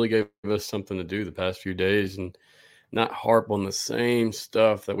combine's really gave us something to do the past few days, and not harp on the same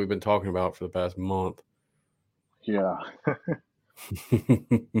stuff that we've been talking about for the past month. Yeah,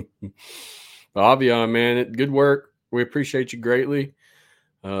 Avion, man, good work. We appreciate you greatly.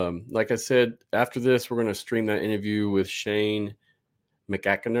 Like I said, after this, we're going to stream that interview with Shane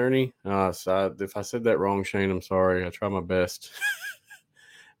McInerney. If I said that wrong, Shane, I'm sorry. I try my best.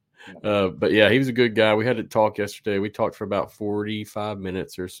 yeah, But yeah, he was a good guy. We had to talk yesterday. We talked for about 45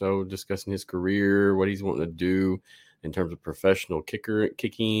 minutes or so, discussing his career, what he's wanting to do in terms of professional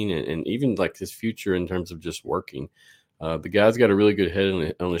kicking, and even like his future in terms of just working. The guy's got a really good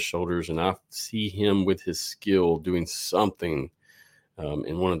head on his shoulders, and I see him with his skill doing something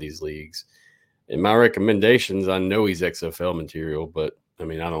in one of these leagues. In my recommendations, I know he's XFL material, but I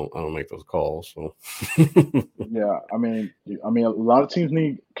mean, I don't make those calls. So yeah. A lot of teams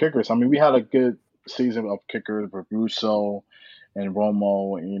need kickers. I mean, we had a good season of kickers with Russo and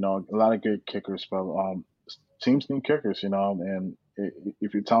Romo, and a lot of good kickers. But teams need kickers, and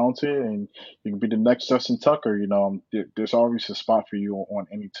if you're talented and you can be the next Justin Tucker, there's always a spot for you on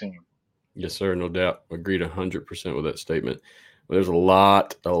any team. yes, sir, no doubt. Agreed 100% with that statement. There's a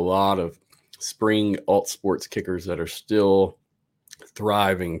lot of spring alt sports kickers that are still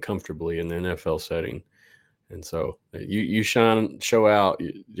thriving comfortably in the NFL setting. And so you show out,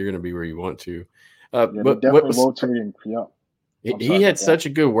 you're going to be where you want to. Yeah, they're But what definitely was rotating. Yeah, I'm he sorry had about that. such a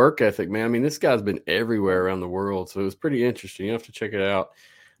good work ethic, man. I mean, this guy's been Yeah, everywhere around the world, so it was pretty interesting. You have to check it out.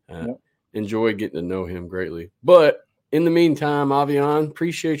 Uh, yeah, enjoy getting to know him greatly. But in the meantime, Avion,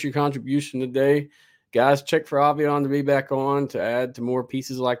 appreciate your contribution today. Guys, check for Avion to be back on to add to more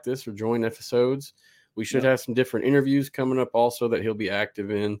pieces like this or join episodes. We should yeah. have some different interviews coming up also that he'll be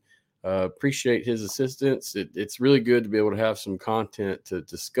active in. Appreciate his assistance. It's really good to be able to have some content to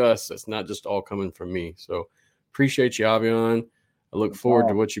discuss that's not just all coming from me. So appreciate you, Avion. I look No forward to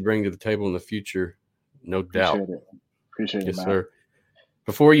problem. what you bring to the table in the future. No doubt. Appreciate it. Appreciate it, Yes, Matt. sir.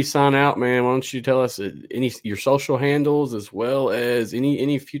 Before you sign out, man, why don't you tell us any your social handles as well as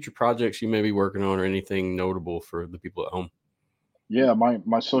any future projects you may be working on or anything notable for the people at home? Yeah,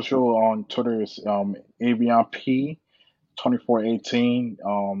 my social on Twitter is Avion P 2418.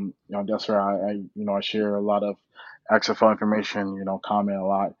 That's where I share a lot of XFL information. Comment a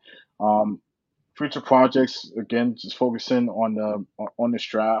lot. Um, Future projects again, just focusing on this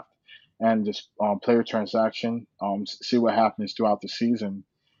draft and just player transaction. See what happens throughout the season,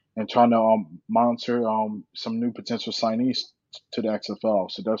 and trying to monitor some new potential signees to the XFL.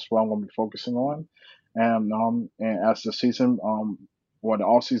 So that's what I'm going to be focusing on, and as the season or the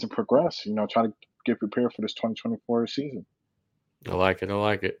all season progress, try to get prepared for this 2024 season. I like it. I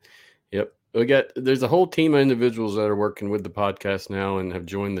like it. Yep. There's a whole team of individuals that are working with the podcast now and have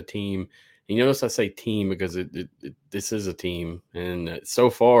joined the team. And you notice I say team because this is a team. And so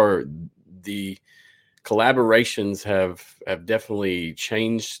far, the collaborations have definitely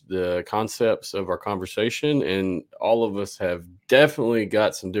changed the concepts of our conversation, and all of us have definitely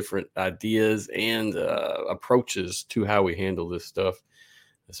got some different ideas and approaches to how we handle this stuff.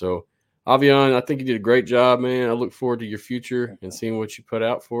 So Avion, I think you did a great job, man. I look forward to your future and seeing what you put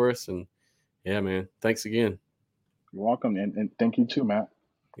out for us. And yeah, man, thanks again. You're welcome, and thank you too, Matt.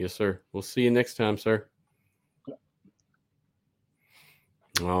 Yes, sir. We'll see you next time, sir.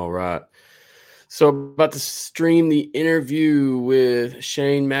 All right. So about to stream the interview with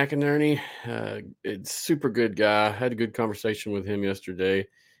Shane McInerney. It's super good guy. I had a good conversation with him yesterday.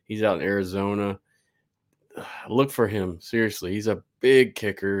 He's out in Arizona. Look for him. Seriously. He's a big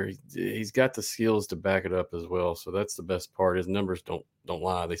kicker. He's got the skills to back it up as well. So that's the best part. His numbers don't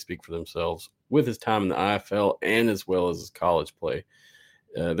lie. They speak for themselves with his time in the IFL and as well as his college play.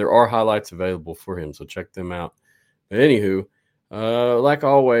 There are highlights available for him, so check them out. But anywho, like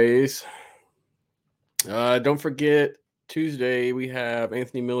always, don't forget Tuesday we have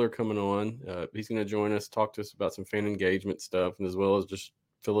Anthony Miller coming on. He's going to join us, talk to us about some fan engagement stuff, and as well as just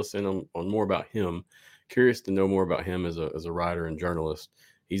fill us in on more about him. Curious to know more about him as a writer and journalist.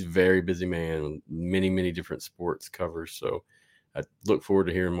 He's a very busy man with many different sports covers. So I look forward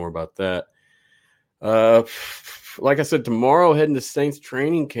to hearing more about that. Uh, like I said, tomorrow heading to Saints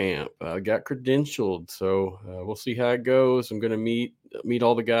training camp. Got credentialed, so we'll see how it goes. I'm going to meet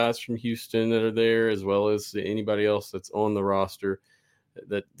all the guys from Houston that are there, as well as anybody else that's on the roster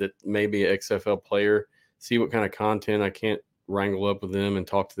that may be an XFL player. See what kind of content I can't wrangle up with them and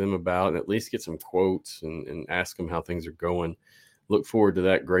talk to them about, and at least get some quotes and ask them how things are going. Look forward to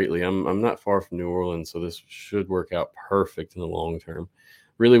that greatly. I'm not far from New Orleans, so this should work out perfect in the long term.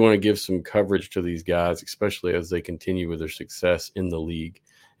 really want to give some coverage to these guys, especially as they continue with their success in the league.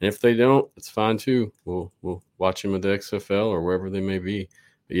 And if they don't, it's fine too. We'll watch them at the XFL or wherever they may be.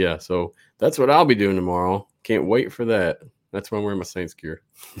 But yeah, so that's what I'll be doing tomorrow. Can't wait for that. That's why I'm wearing my Saints gear.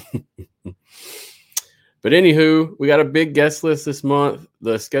 But anywho, we got a big guest list this month.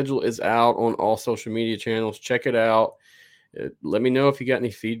 The schedule is out on all social media channels. Check it out. Let me know if you got any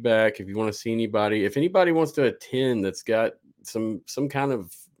feedback, if you want to see anybody. If anybody wants to attend that's got some kind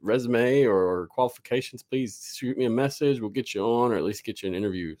of resume or qualifications, please shoot me a message. We'll get you on, or at least get you an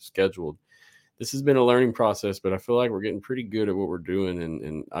interview scheduled. This has been a learning process, but I feel like we're getting pretty good at what we're doing,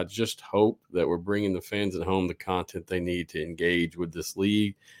 and I just hope that we're bringing the fans at home the content they need to engage with this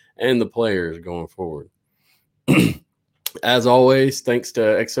league and the players going forward. As always, thanks to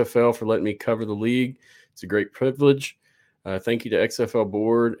XFL for letting me cover the league. It's a great privilege. Thank you to XFL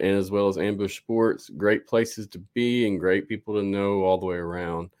board and as well as Ambush Sports. Great places to be and great people to know all the way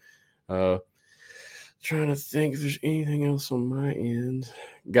around. Trying to think if there's anything else on my end.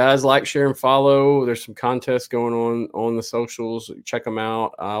 Guys, like, share, and follow. There's some contests going on the socials. Check them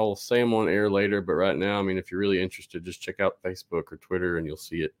out. I'll say them on air later, but right now, I mean, if you're really interested, just check out Facebook or Twitter and you'll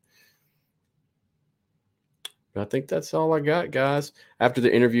see it. But I think that's all I got, guys. After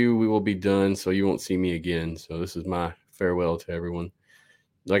the interview, we will be done, so you won't see me again. So this is my farewell to everyone.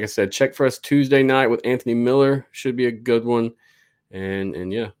 Like I said, check for us Tuesday night with Anthony Miller. Should be a good one.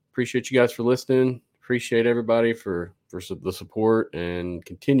 And yeah, appreciate you guys for listening. Appreciate everybody for the support and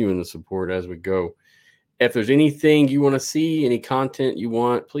continuing the support as we go. If there's anything you want to see, any content you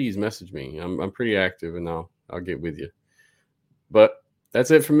want, please message me. I'm pretty active, and I'll get with you. But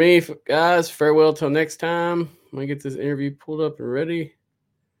that's it for me, guys. Farewell till next time. Let me get this interview pulled up and ready.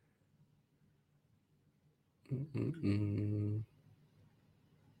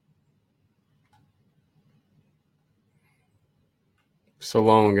 So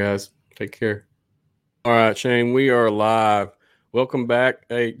long, guys. Take care. All right, Shane, we are live. Welcome back.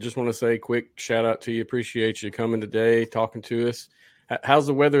 Hey, just want to say a quick shout out to you. Appreciate you coming today, talking to us. How's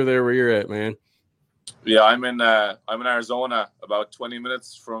the weather there where you're at, man? Yeah, I'm in Arizona, about 20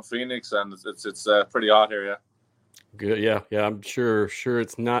 minutes from Phoenix, and it's pretty hot here. Yeah. Good. Yeah. I'm sure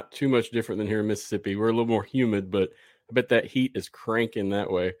it's not too much different than here in Mississippi. We're a little more humid, but I bet that heat is cranking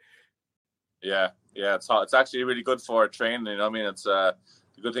that way. Yeah, it's hot. It's actually really good for training. You know what I mean? It's the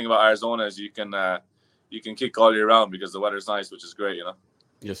good thing about Arizona is you can kick all year round because the weather's nice, which is great. You know.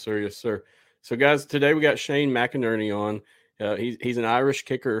 Yes, sir. So, guys, today we got Shane McInerney on. He's an Irish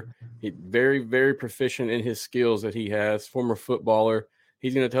kicker. He's very, very proficient in his skills that he has. Former footballer.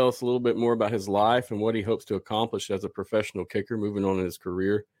 He's going to tell us a little bit more about his life and what he hopes to accomplish as a professional kicker moving on in his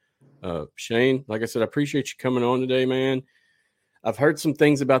career. Shane, like I said, I appreciate you coming on today, man. I've heard some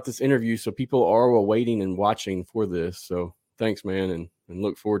things about this interview, so people are waiting and watching for this. So thanks, man, and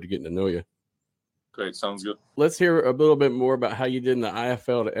look forward to getting to know you. Great. Sounds good. Let's hear a little bit more about how you did in the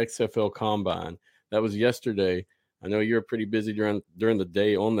IFL to XFL Combine. That was yesterday. I know you were pretty busy during the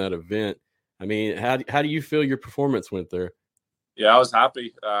day on that event. I mean, how do you feel your performance went there? Yeah, I was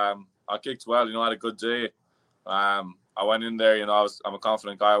happy. I kicked well. You know, I had a good day. I went in there. You know, I'm a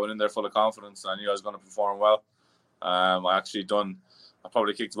confident guy. I went in there full of confidence. I knew I was going to perform well. I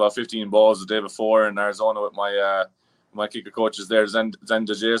probably kicked about 15 balls the day before in Arizona with my kicker coaches there, Zen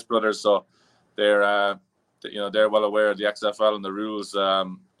DeJay's brothers. So they're well aware of the XFL and the rules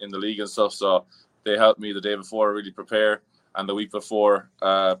in the league and stuff. So they helped me the day before really prepare, and the week before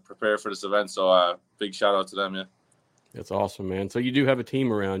prepare for this event. So big shout out to them. Yeah. That's awesome, man. So you do have a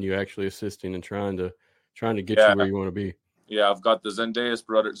team around you actually assisting and trying to get you where you want to be. Yeah, I've got the Zen DeJay's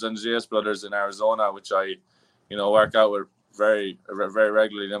brothers in Arizona, which I, work out with very, very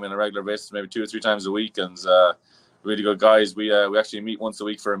regularly. I mean, on a regular basis, maybe 2 or 3 times a week, and really good guys. We actually meet once a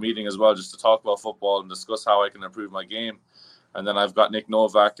week for a meeting as well, just to talk about football and discuss how I can improve my game. And then I've got Nick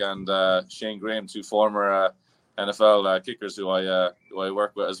Novak and Shane Graham, 2 former NFL kickers who I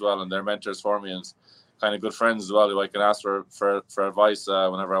work with as well, and they're mentors for me and kind of good friends as well, who I can ask for advice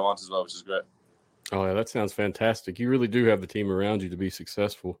whenever I want as well, which is great. Oh, yeah, that sounds fantastic. You really do have the team around you to be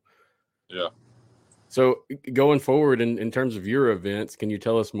successful. Yeah. So going forward in terms of your events, can you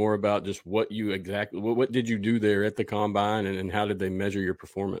tell us more about just what did you do there at the Combine and how did they measure your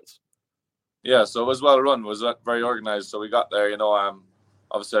performance? Yeah, so it was well run. It was very organized. So we got there,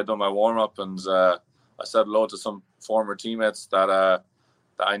 obviously I'd done my warm-up and I said hello to some former teammates that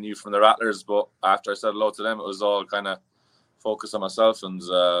I knew from the Rattlers. But after I said hello to them, it was all kind of focused on myself and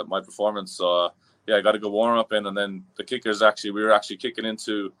my performance. So, I got a good warm-up in. And then the kickers, we were actually kicking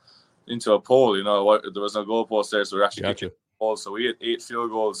into a pole. There was no goalpost there, so we were actually kicking a pole. So we had 8 field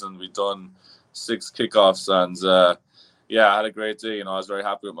goals and we'd done 6 kickoffs. And, Yeah, I had a great day. I was very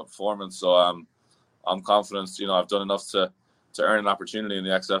happy with my performance. So I'm confident. I've done enough to earn an opportunity in the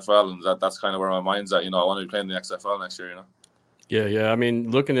XFL, and that's kind of where my mind's at. I want to be playing the XFL next year. Yeah. I mean,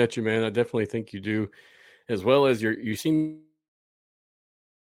 looking at you, man, I definitely think you do, as well as you seem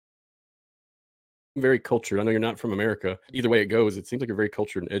very cultured. I know you're not from America. Either way it goes, it seems like you're very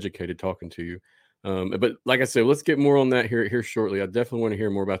cultured and educated talking to you. But like I said, let's get more on that here shortly. I definitely want to hear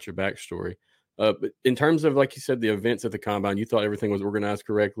more about your backstory. But in terms of, like you said, the events at the combine, you thought everything was organized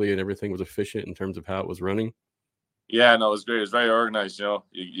correctly and everything was efficient in terms of how it was running. Yeah, no, it was great. It was very organized.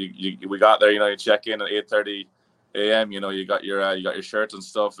 We got there. You check in at 8:30 a.m. You got your shirt and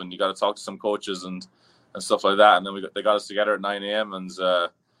stuff, and you got to talk to some coaches and stuff like that. And then they got us together at 9 a.m. and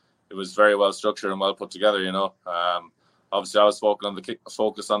it was very well structured and well put together. Obviously I was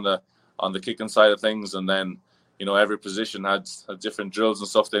focused on the kicking side of things, and then every position had different drills and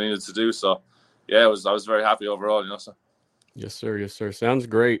stuff they needed to do. So yeah, I was very happy overall. So. Yes, sir. Sounds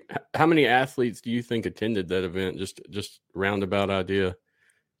great. How many athletes do you think attended that event? Just roundabout idea.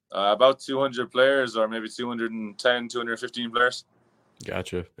 About 200 players, or maybe 210, 215 players.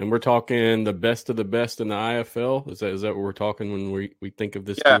 Gotcha. And we're talking the best of the best in the IFL. Is that what we're talking when we think of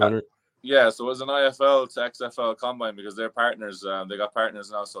this 200? Yeah. So it was an IFL to XFL combine because they're partners. They got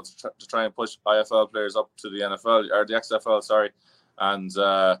partners now, so to try and push IFL players up to the NFL or the XFL. Sorry,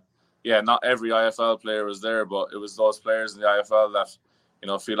 and not every IFL player was there, but it was those players in the IFL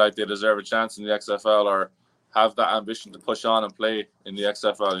that feel like they deserve a chance in the XFL or have that ambition to push on and play in the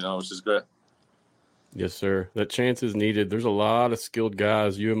XFL. Which is great. Yes, sir. That chance is needed. There's a lot of skilled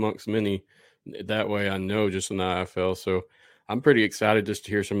guys, you amongst many, that way I know, just in the IFL. So I'm pretty excited just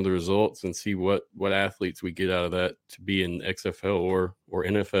to hear some of the results and see what athletes we get out of that to be in XFL or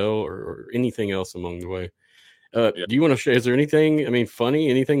NFL or anything else along the way. Do you want to share? Is there anything, funny,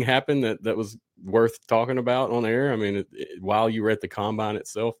 anything happened that was worth talking about on air? While you were at the combine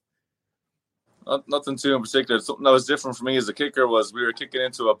itself? Nothing too in particular. Something that was different for me as a kicker was we were kicking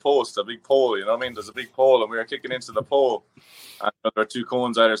into a big pole. There's a big pole, and we were kicking into the pole, and there are two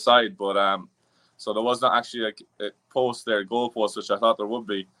cones either side. But so there was not actually a post there, goal post, which I thought there would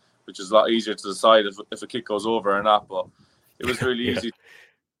be, which is a lot easier to decide if a kick goes over or not. But it was really easy.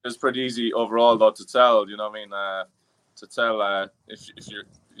 It was pretty easy overall, though, to tell. To tell if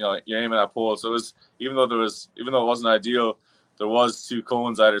you're aiming at pole. So it was even though it wasn't ideal. There was two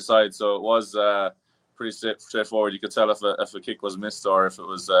cones either side, so it was pretty straightforward. You could tell if a kick was missed or if it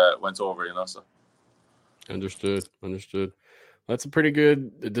was went over. So. Understood. That's a pretty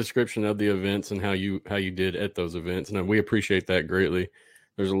good description of the events and how you did at those events, and we appreciate that greatly.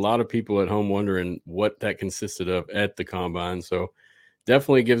 There's a lot of people at home wondering what that consisted of at the combine, so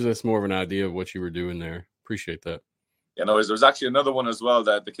definitely gives us more of an idea of what you were doing there. Appreciate that. Yeah, no, there's actually another one as well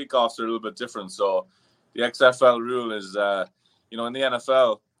that the kickoffs are a little bit different. So the XFL rule is, in the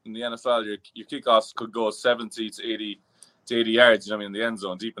NFL, your kickoffs could go 70 to 80 yards. In the end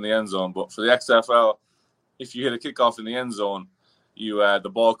zone, deep in the end zone. But for the XFL, if you hit a kickoff in the end zone,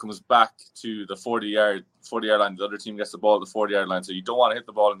 the ball comes back to the 40-yard line. The other team gets the ball at the 40-yard line. So you don't want to hit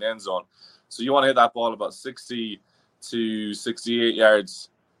the ball in the end zone. So you want to hit that ball about 60 to 68 yards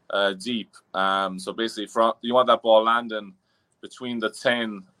deep. So basically, you want that ball landing between the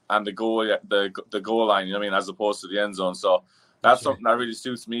 10 and the goal line. As opposed to the end zone. So that's something that really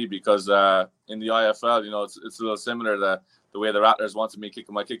suits me because in the IFL, it's a little similar to the way the Rattlers wanted me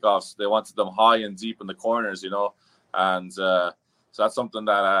kicking my kickoffs. They wanted them high and deep in the corners, and so that's something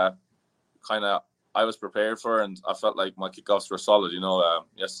that kind of I was prepared for, and I felt like my kickoffs were solid,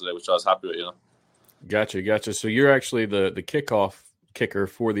 yesterday, which I was happy with, Gotcha. So you're actually the kickoff kicker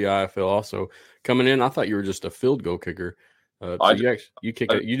for the IFL also coming in. I thought you were just a field goal kicker. You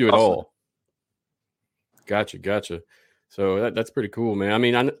kick it, you do it all. Gotcha. So that's pretty cool,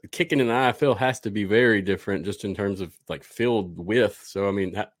 man. Kicking in the IFL has to be very different just in terms of like field width. So,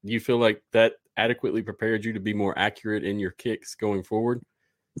 do you feel like that adequately prepared you to be more accurate in your kicks going forward?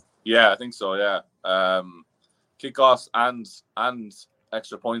 Yeah, I think so. Yeah. Kickoffs and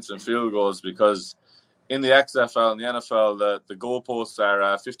extra points and field goals, because in the XFL and the NFL, the goalposts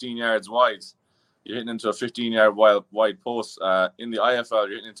are 15 yards wide. You're hitting into a 15-yard wide post. In the IFL,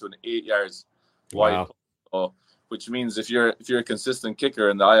 you're hitting into an 8 yards wide post. So, which means if you're a consistent kicker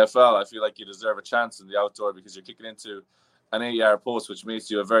in the IFL, I feel like you deserve a chance in the outdoor because you're kicking into an 8-yard post, which makes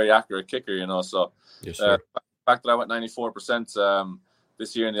you a very accurate kicker, So yes, sir. The fact that I went 94%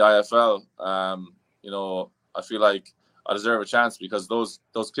 this year in the IFL, I feel like I deserve a chance because those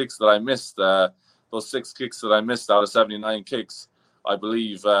kicks that I missed, those 6 kicks that I missed out of 79 kicks, I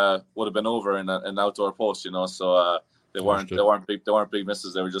believe would have been over in an outdoor post, So they weren't big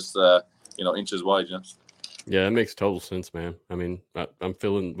misses. They were just inches wide, Yeah, it makes total sense, man. I mean, I'm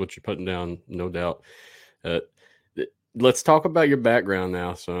feeling what you're putting down, no doubt. Uh, let's talk about your background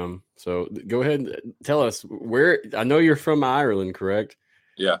now. So go ahead and tell us where. I know you're from Ireland, correct?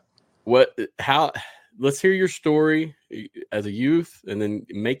 Yeah. How? Let's hear your story as a youth, and then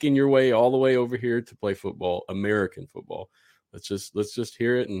making your way all the way over here to play football, American football. Let's just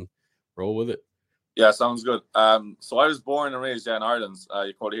hear it and roll with it. Yeah, sounds good. So I was born and raised in Ireland.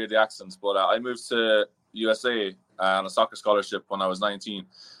 You probably hear the accents, but I moved to USA on a soccer scholarship when I was 19.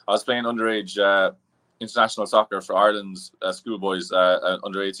 I was playing underage international soccer for Ireland's schoolboys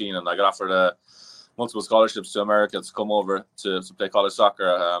under 18, and I got offered multiple scholarships to America to come over to play college soccer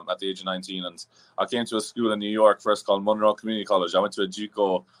at the age of 19. And I came to a school in New York first called Monroe Community College. I went to a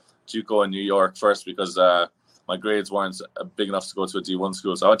JUCO in New York first because my grades weren't big enough to go to a D1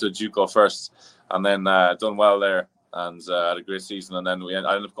 school. So I went to a JUCO first, and then done well there, and had a great season. And then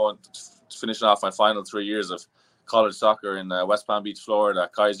I ended up going to finishing off my final 3 years of college soccer in West Palm Beach, Florida,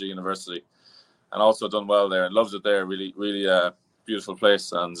 at Kaiser University, and also done well there and loved it there. Really, really beautiful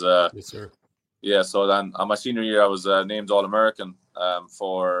place. And yes, sir. Yeah, so then on my senior year, I was named All-American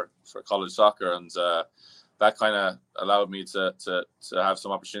for college soccer, and that kind of allowed me to have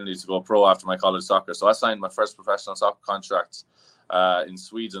some opportunity to go pro after my college soccer. So I signed my first professional soccer contract in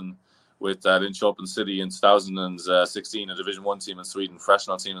Sweden with Linköping City in 2016, a Division 1 team in Sweden,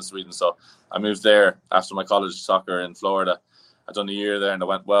 professional team in Sweden. So I moved there after my college soccer in Florida. I'd done a year there and it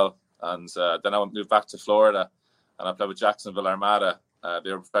went well. And then I moved back to Florida and I played with Jacksonville Armada.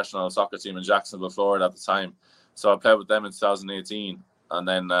 They were a professional soccer team in Jacksonville, Florida at the time. So I played with them in 2018. And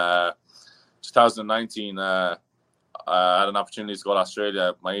then 2019, I had an opportunity to go to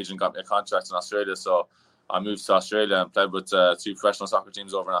Australia. My agent got me a contract in Australia. So I moved to Australia and played with two professional soccer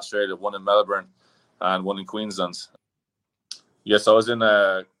teams over in Australia, one in Melbourne and one in Queensland. Yes, I was in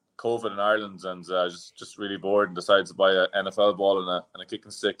COVID in Ireland and just really bored and decided to buy an NFL ball and a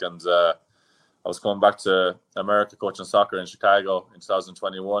kicking stick. And I was coming back to America coaching soccer in Chicago in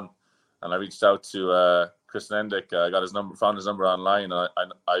 2021. And I reached out to Chris Nendick. I got his number, found his number online.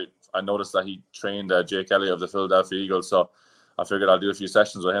 And I noticed that he trained Jake Elliott of the Philadelphia Eagles. So I figured I'll do a few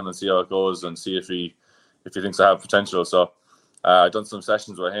sessions with him and see how it goes and see if he thinks I have potential. So I've done some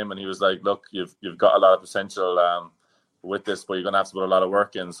sessions with him and he was like, look, you've got a lot of potential with this, but you're going to have to put a lot of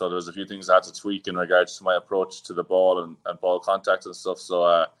work in. So there's a few things I had to tweak in regards to my approach to the ball and ball contact and stuff. So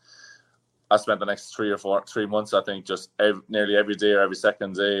I spent the next 3 months, I think, just nearly every day or every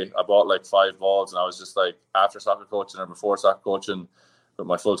second day. I bought like 5 balls and I was just like, after soccer coaching or before soccer coaching with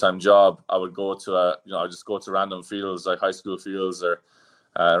my full-time job, I would go to I just go to random fields, like high school fields or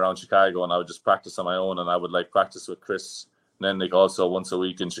around Chicago, and I would just practice on my own, and I would like practice with Chris Nendick also once a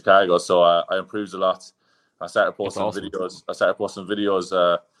week in Chicago. So I improved a lot. I started posting videos. I started posting videos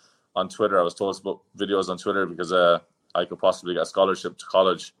on Twitter. I was told about videos on Twitter because I could possibly get a scholarship to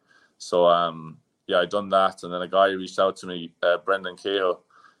college. So I done that, and then a guy reached out to me, Brendan Cahill.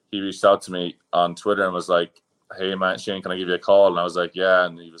 He reached out to me on Twitter and was like, "Hey man, Shane, can I give you a call?" And I was like, "Yeah."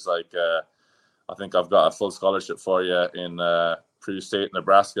 And he was like, "I think I've got a full scholarship for you in Prairie State,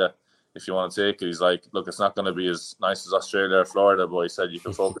 Nebraska, if you want to take it." He's like, "Look, it's not going to be as nice as Australia or Florida, but he said you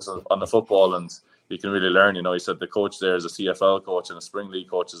can focus on the football and you can really learn." He said the coach there is a CFL coach and a spring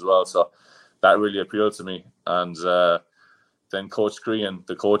league coach as well. So that really appealed to me. And then Coach Crean,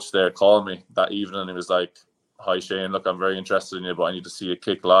 the coach there, called me that evening and he was like, "Hi Shane, look, I'm very interested in you, but I need to see you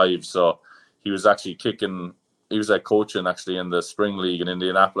kick live." So he was actually kicking. He was like coaching actually in the spring league in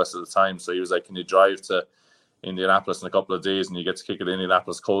Indianapolis at the time. So he was like, "Can you drive to Indianapolis in a couple of days and you get to kick at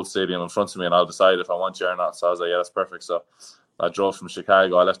Indianapolis Colts Stadium in front of me and I'll decide if I want you or not." So I was like, "Yeah, that's perfect." So I drove from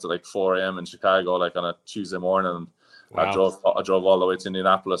Chicago. I left at like 4 a.m. in Chicago, like on a Tuesday morning. And wow. I drove all the way to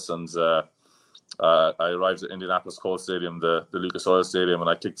Indianapolis and I arrived at Indianapolis Colts Stadium, the Lucas Oil Stadium, and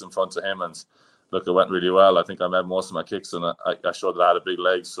I kicked in front of him. And look, it went really well. I think I made most of my kicks and I showed that I had a big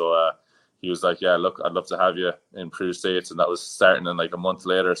leg. So he was like, "Yeah, look, I'd love to have you in Prairie State." And that was starting in like a month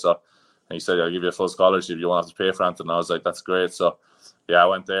later. So and he said, "I'll give you a full scholarship. You won't have to pay for anything." And I was like, "That's great." So yeah, I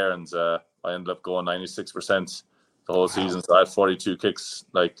went there and I ended up going 96% the whole season. So I had 42 kicks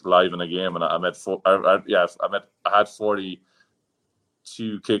like live in a game, and I had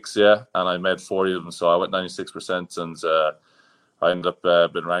 42 kicks, and I made 40 of them. So I went 96%, and I ended up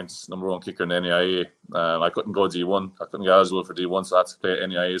being ranked number 1 kicker in the NAIA. I couldn't go D1. I couldn't get eligible for D1, so I had to play at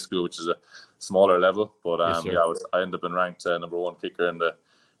NAIA school, which is a smaller level. But yes, I ended up being ranked number 1 kicker in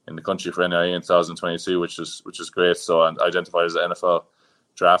the country for NAIA in 2022, which is great. So I identified as an NFL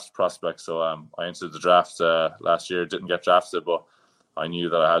draft prospect. So I entered the draft last year. Didn't get drafted, but I knew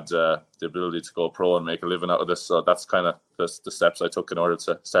that I had the ability to go pro and make a living out of this. So that's kind of the steps I took in order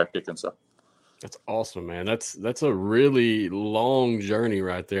to start kicking. So That's awesome, man. That's a really long journey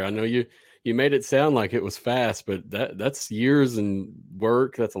right there. I know you made it sound like it was fast, but that's years and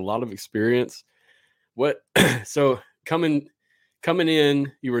work. That's a lot of experience. What so coming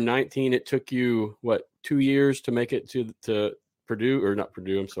in, you were 19. It took you what 2 years to make it to Purdue, or not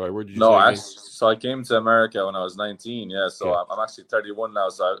Purdue? I'm sorry. Where did you No, say again? actually, so I came to America when I was 19. Yeah, so Okay. I'm actually 31 now.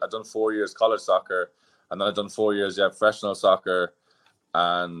 So I've done 4 years college soccer, and then I've done 4 years professional soccer,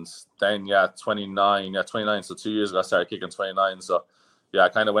 and then 29. So 2 years ago I started kicking 29. So yeah, I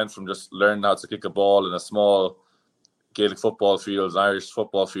kind of went from just learning how to kick a ball in a small Gaelic football fields, Irish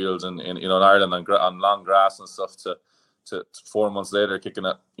football fields, in Ireland on long grass and stuff to 4 months later kicking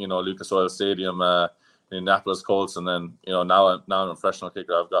at Lucas Oil Stadium in Indianapolis Colts, and then now I'm a professional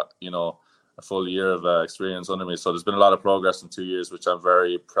kicker. I've got a full year of experience under me, so there's been a lot of progress in 2 years, which I'm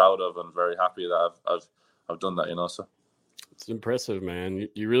very proud of and very happy that I've done that. So It's impressive, man.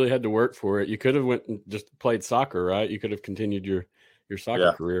 You really had to work for it. You could have went and just played soccer, right? You could have continued your soccer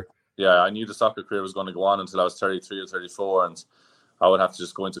yeah. career. Yeah, I knew the soccer career was going to go on until I was 33 or 34, and I would have to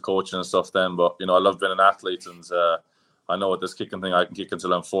just go into coaching and stuff then. But I love being an athlete, and I know with this kicking thing, I can kick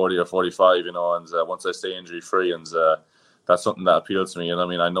until I'm 40 or 45. And once I stay injury free, and that's something that appeals to me. And I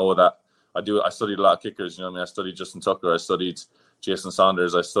mean, I know that I studied a lot of kickers. I studied Justin Tucker, I studied Jason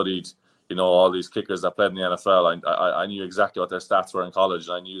Saunders, I studied all these kickers that played in the NFL. I knew exactly what their stats were in college,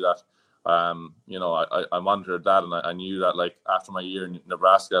 and I knew that. I monitored that, and I knew that, like, after my year in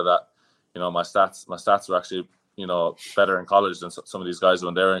Nebraska, that my stats were actually better in college than some of these guys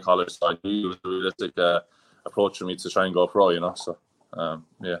when they were in college. So I knew it was a realistic approach for me to try and go pro. So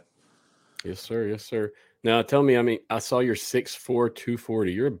yeah. Yes, sir. Yes, sir. Now tell me, I mean, I saw you're 6'4",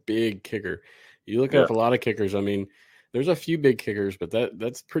 240. You're a big kicker. You look up a lot of kickers. I mean, there's a few big kickers, but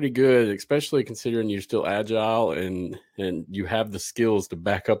that's pretty good, especially considering you're still agile and you have the skills to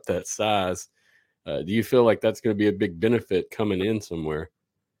back up that size. Do you feel like that's going to be a big benefit coming in somewhere?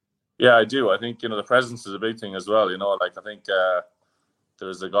 Yeah, I do. I think the presence is a big thing as well. Like, I think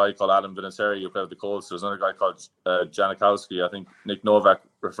there's a guy called Adam Vinatieri who played with the Colts. There's another guy called Janikowski. I think Nick Novak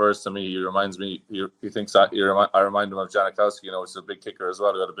refers to me. He reminds me. He thinks that I remind him of Janikowski. Which is a big kicker as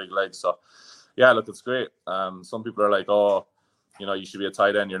well. He got a big leg. So yeah, look, it's great. Some people are like, oh, you should be a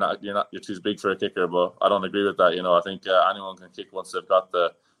tight end. You're too big for a kicker. But I don't agree with that. I think anyone can kick once they've got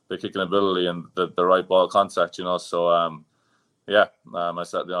the kicking ability and the right ball contact. So yeah, I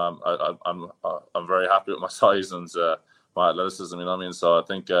said, I'm very happy with my size and my athleticism. You know what I mean? So I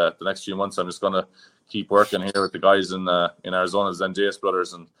think the next few months I'm just gonna keep working here with the guys in Arizona, the Zenjayas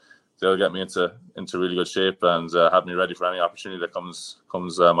brothers, and they'll get me into really good shape and have me ready for any opportunity that comes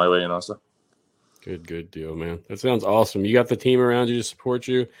my way. So good deal, man. That sounds awesome. You got the team around you to support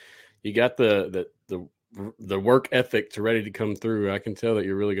you. You got the work ethic to ready to come through. I can tell that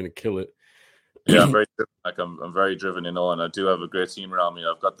you're really going to kill it. Yeah, I'm very driven. I'm very driven, and I do have a great team around me.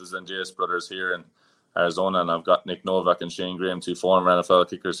 I've got the Zenjayas brothers here in Arizona, and I've got Nick Novak and Shane Graham, two former NFL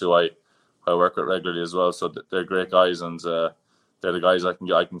kickers who I work with regularly as well. So they're great guys, and they're the guys I can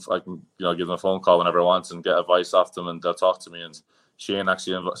give them a phone call whenever I want and get advice off them, and they'll talk to me. And Shane,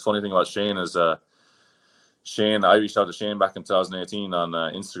 actually, the funny thing about Shane is I reached out to Shane back in 2018 on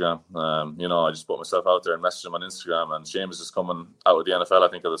Instagram. I just put myself out there and messaged him on Instagram, and Shane was just coming out with the NFL, I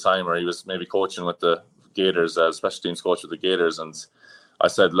think, at the time, or he was maybe coaching with the Gators, special teams coach with the Gators. And I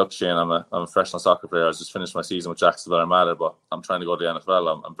said, look, Shane, I'm a professional soccer player. I just finished my season with Jacksonville Armada, but I'm trying to go to the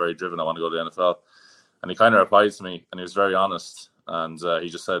NFL. I'm very driven. I want to go to the NFL. And he kind of replied to me, and he was very honest. And he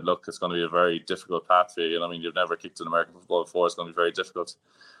just said, look, it's going to be a very difficult path for you. You've never kicked an American football before. It's going to be very difficult.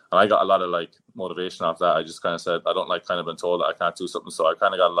 And I got a lot of motivation off that. I just kind of said, I don't like kind of been told that I can't do something. So I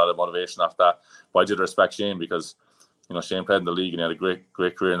kind of got a lot of motivation off that. But I did respect Shane because, Shane played in the league and he had a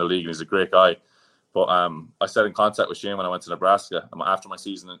great career in the league and he's a great guy. But I stayed in contact with Shane when I went to Nebraska. And after my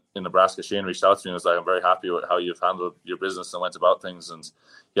season in Nebraska, Shane reached out to me and was like, I'm very happy with how you've handled your business and went about things. And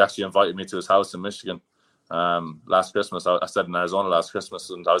he actually invited me to his house in Michigan last Christmas. I stayed in Arizona last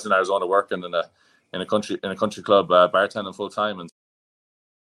Christmas, and I was in Arizona working in a country club bartending full time. And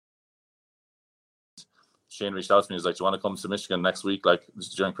Shane reached out to me. He was like, do you want to come to Michigan next week, like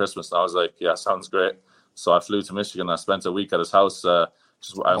during Christmas? And I was like, yeah, sounds great. So I flew to Michigan. I spent a week at his house.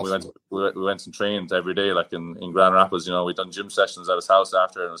 Awesome. We went and trained every day, like in Grand Rapids. We done gym sessions at his house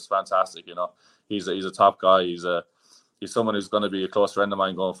after, and it was fantastic. He's a top guy. He's someone who's going to be a close friend of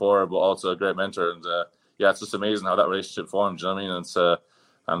mine going forward, but also a great mentor. And it's just amazing how that relationship formed. You know what I mean? It's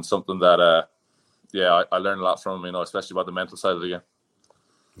and something that I learned a lot from him. Especially about the mental side of the game.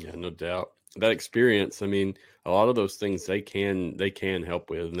 Yeah, no doubt. That experience, I mean, a lot of those things they can help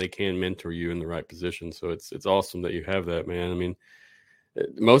with, and they can mentor you in the right position. So it's awesome that you have that, man. I mean,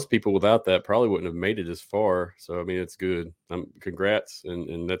 most people without that probably wouldn't have made it as far. So, I mean, it's good. Congrats.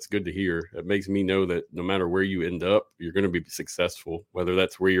 And that's good to hear. It makes me know that no matter where you end up, you're going to be successful. Whether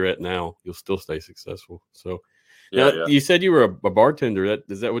that's where you're at now, you'll still stay successful. So now you said you were a bartender.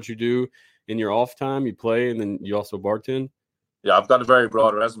 Is that what you do in your off time? You play and then you also bartend? Yeah, I've got a very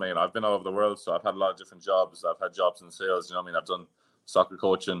broad resume, and I've been all over the world, so I've had a lot of different jobs. I've had jobs in sales, you know what I mean? I've done soccer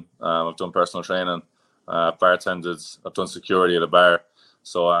coaching, I've done personal training, bartended, I've done security at a bar.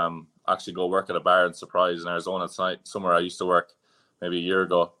 So actually go work at a bar in Surprise in Arizona tonight, somewhere I used to work maybe a year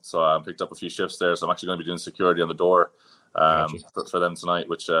ago. So I picked up a few shifts there. So I'm actually going to be doing security on the door for them tonight,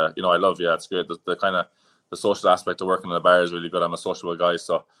 which, I love. Yeah, it's great. The kind of the social aspect of working in a bar is really good. I'm a sociable guy,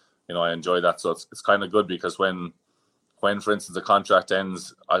 so, I enjoy that. So it's kind of good because when, for instance, the contract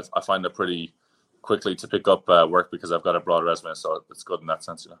ends, I find it pretty quickly to pick up work because I've got a broad resume. So it's good in that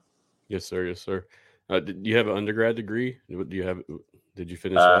sense, Yes, sir. Yes, sir. Did you have an undergrad degree? Did you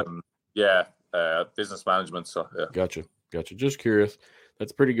finish that? Yeah, business management. So yeah. Gotcha. Just curious.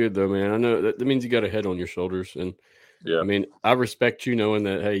 That's pretty good though, man. I know that means you got a head on your shoulders, and yeah. I mean, I respect you knowing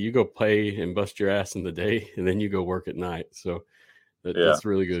that. Hey, you go play and bust your ass in the day, and then you go work at night. So that's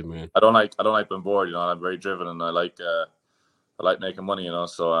really good, man. I don't like being bored. I'm very driven, and I like making money.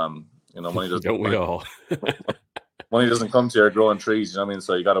 So money doesn't. Don't we all? Money doesn't come to you growing trees. You know what I mean?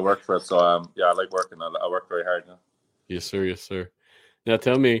 So you got to work for it. So I like working. I work very hard. Yes, sir. Yes, sir. Now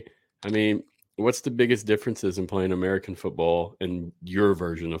tell me, I mean, what's the biggest differences in playing American football and your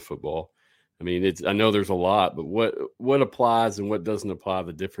version of football? I mean, I know there's a lot, but what applies and what doesn't apply,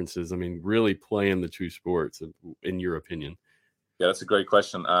 the differences? I mean, really playing the two sports, in your opinion. Yeah, that's a great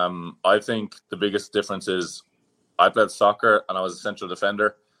question. I think the biggest difference is I played soccer and I was a central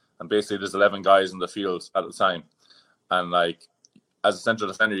defender, and basically there's 11 guys in the field at the time. And as a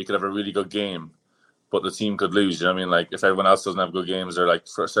central defender, you could have a really good game, but the team could lose. You know what I mean? If everyone else doesn't have good games, or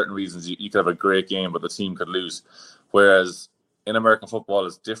for certain reasons, you could have a great game, but the team could lose. Whereas in American football,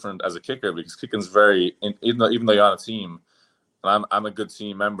 it's different as a kicker, because kicking's even though you're on a team, and I'm a good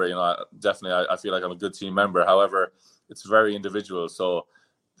team member. Definitely I feel like I'm a good team member. However, it's very individual. So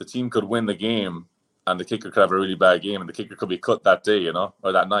the team could win the game, and the kicker could have a really bad game, and the kicker could be cut that day,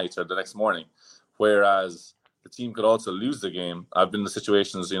 or that night, or the next morning. Whereas the team could also lose the game. I've been in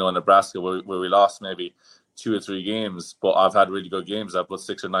situations, in Nebraska where we lost maybe 2 or 3 games, but I've had really good games. I've put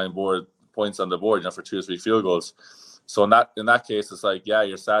 6 or 9 points on the board, for 2 or 3 field goals. So in that case, it's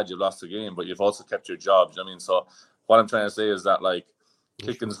you're sad you've lost the game, but you've also kept your job. You know what I mean? So what I'm trying to say is that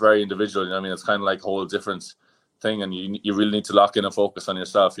kicking's very individual. You know what I mean? It's kind of a whole different thing, and you really need to lock in and focus on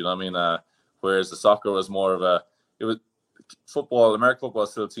yourself. You know what I mean? Whereas the soccer was more of football. American football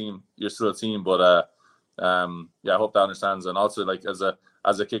is still a team. You're still a team, but I hope that understands. And also,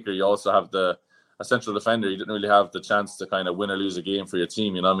 as a kicker, you also have a central defender. You didn't really have the chance to kind of win or lose a game for your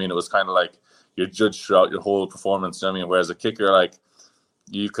team. You know what I mean? It was kind of you're judged throughout your whole performance. You know what I mean? Whereas a kicker,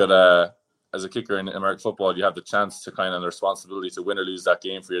 you could, as a kicker in American football, you have the chance to kind of the responsibility to win or lose that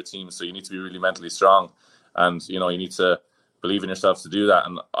game for your team. So you need to be really mentally strong, and you need to believe in yourself to do that.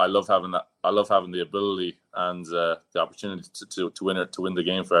 And I love having that. I love having the ability and the opportunity to win the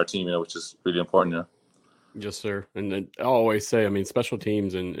game for our team. Which is really important. Yes, sir. And I always say, I mean, special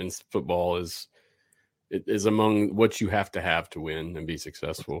teams in football is among what you have to win and be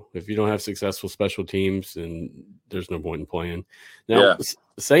successful. If you don't have successful special teams, then there's no point in playing. Now,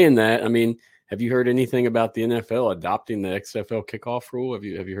 saying that, I mean, have you heard anything about the NFL adopting the XFL kickoff rule? Have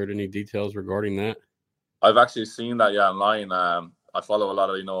you heard any details regarding that? I've actually seen that, online. I follow a lot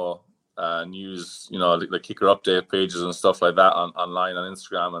of, news, the kicker update pages and stuff like that online on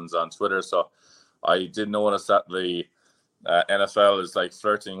Instagram and on Twitter. So I did notice that the NFL is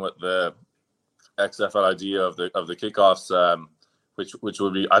flirting with the XFL idea of the kickoffs, which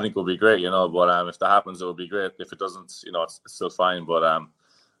would be, I think, would be great, But if that happens, it would be great. If it doesn't, it's still fine. But I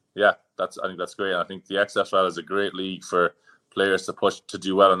think that's great. I think the XFL is a great league for players to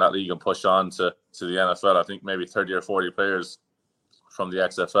do well in that league and push on to the NFL. I think maybe 30 or 40 players from the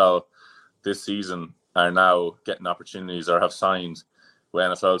XFL this season are now getting opportunities or have signed with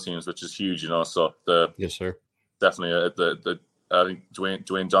NFL teams, which is huge, So yes, sir, definitely I think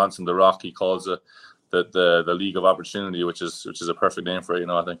Dwayne Johnson, The Rock, he calls it the League of Opportunity, which is a perfect name for it,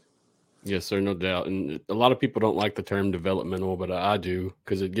 I think. Yes, sir, no doubt. And a lot of people don't like the term developmental, but I do,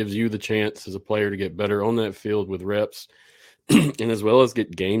 because it gives you the chance as a player to get better on that field with reps, and as well as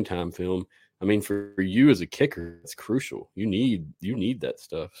get game time film. I mean, for you as a kicker, it's crucial. You need that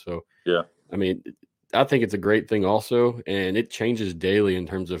stuff. So yeah, I mean, I think it's a great thing also, and it changes daily in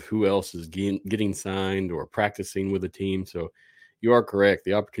terms of who else is getting signed or practicing with a team. So you are correct.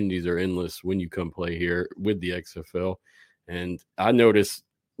 The opportunities are endless when you come play here with the XFL. And I notice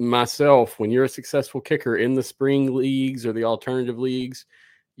myself, when you're a successful kicker in the spring leagues or the alternative leagues,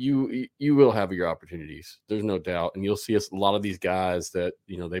 you will have your opportunities. There's no doubt. And you'll see a lot of these guys that,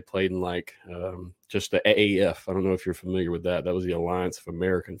 they played in like just the AAF. I don't know if you're familiar with that. That was the Alliance of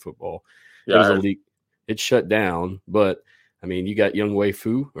American Football. Yeah, it was a league. It shut down, but I mean, you got Young Wei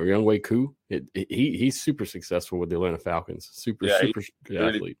Koo. He's super successful with the Atlanta Falcons. Super good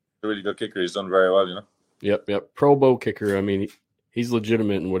athlete. Really good kicker. He's done very well, Yep. Pro Bowl kicker. I mean, he's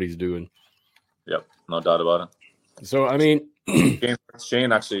legitimate in what he's doing. Yep, no doubt about it. So, I mean, Shane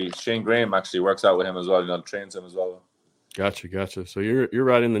Graham actually works out with him as well. Trains him as well. Gotcha. So you're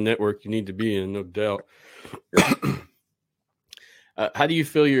right in the network you need to be in, no doubt. How do you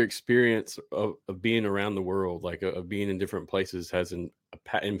feel your experience of being around the world, like of being in different places, has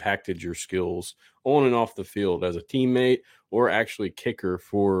impacted your skills on and off the field as a teammate or actually kicker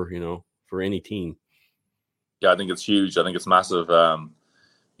for any team? Yeah, I think it's huge. I think it's massive. I'm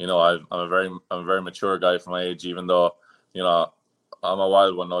a very mature guy for my age, even though, I'm a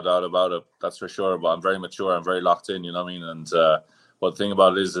wild one, no doubt about it. That's for sure. But I'm very mature. I'm very locked in, you know what I mean? And but the thing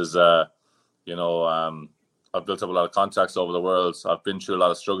about it is I've built up a lot of contacts over the world. I've been through a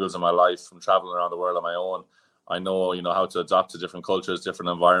lot of struggles in my life from traveling around the world on my own. I know, how to adapt to different cultures,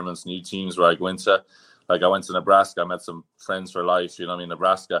 different environments, new teams where I go into. Like I went to Nebraska, I met some friends for life,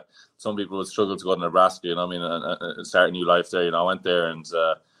 Nebraska. Some people would struggle to go to Nebraska, and start a new life there. I went there and,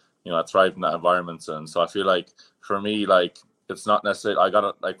 I thrived in that environment. And so I feel like for me, like, it's not necessarily, I got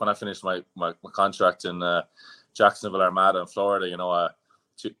it, like when I finished my contract in Jacksonville Armada in Florida,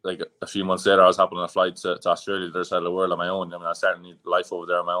 like a few months later, I was hopping on a flight to Australia, the other side of the world on my own. I started a new life over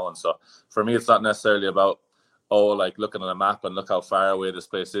there on my own. So for me, it's not necessarily about, like looking at a map and look how far away this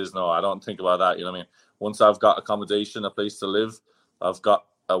place is. No, I don't think about that. Once I've got accommodation, a place to live, I've got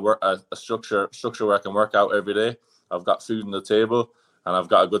a structure where I can work out every day. I've got food on the table, and I've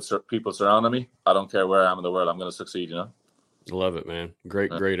got a good people surrounding me. I don't care where I am in the world. I'm going to succeed. Love it, man.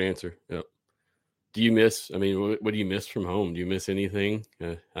 Great answer. Yep. Do you miss? I mean, what do you miss from home? Do you miss anything?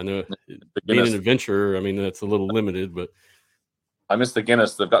 I know being an adventurer, I mean, that's a little limited, but I miss the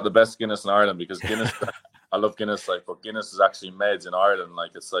Guinness. They've got the best Guinness in Ireland because Guinness. I love Guinness, but Guinness is actually made in Ireland.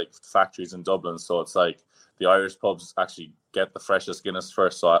 Like it's like factories in Dublin, so it's like the Irish pubs actually get the freshest Guinness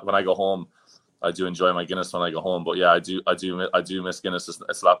first. So when I go home, I do enjoy my Guinness when I go home. But yeah, I do miss Guinness.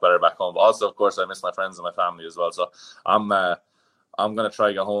 It's a lot better back home. But also, of course, I miss my friends and my family as well. So I'm gonna try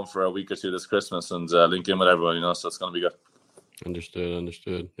to get home for a week or two this Christmas and link in with everyone. So it's gonna be good.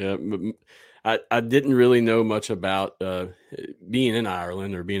 Understood. Yeah, I didn't really know much about being in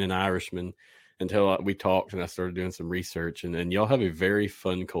Ireland or being an Irishman until we talked and I started doing some research. And y'all have a very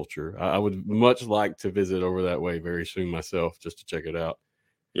fun culture. I would much like to visit over that way very soon myself, just to check it out.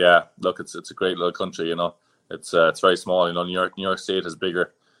 Yeah, look, it's a great little country. It's very small. New York State is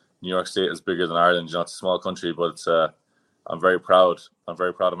bigger. New York State is bigger than Ireland. It's a small country, but I'm very proud. I'm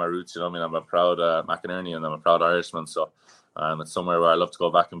very proud of my roots. I'm a proud McInerney, and I'm a proud Irishman. So it's somewhere where I love to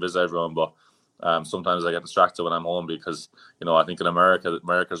go back and visit everyone. But sometimes I get distracted when I'm home because, I think in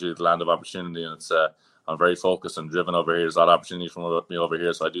America's really the land of opportunity, and it's I'm very focused and driven over here. There's a lot of opportunity for me over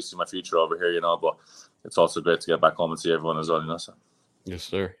here, so I do see my future over here, but it's also great to get back home and see everyone as well, So. Yes,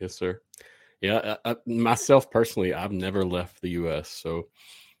 sir. Yeah, myself personally, I've never left the U.S., so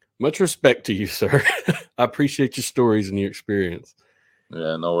much respect to you, sir. I appreciate your stories and your experience.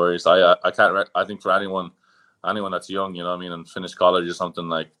 Yeah, no worries. I can't. I think for anyone that's young, and finished college or something,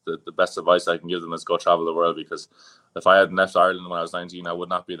 like the best advice I can give them is go travel the world, because if I hadn't left Ireland when I was 19, I would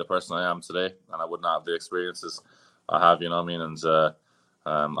not be the person I am today, and I would not have the experiences I have, and I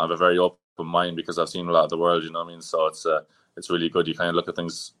have a very open mind because I've seen a lot of the world, so it's really good. You kind of look at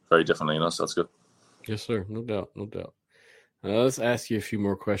things very differently, so it's good. Yes, sir. No doubt. Let's ask you a few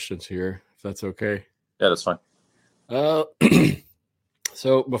more questions here, if that's okay. Yeah, that's fine.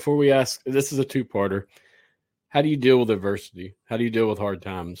 So before we ask, this is a two-parter. How do you deal with adversity? How do you deal with hard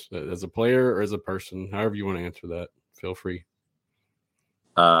times as a player or as a person? However you want to answer that, feel free.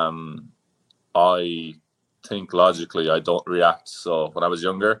 I think logically, I don't react. So when I was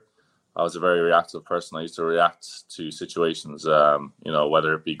younger, I was a very reactive person. I used to react to situations,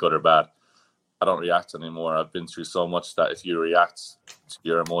 whether it be good or bad. I don't react anymore. I've been through so much that if you react to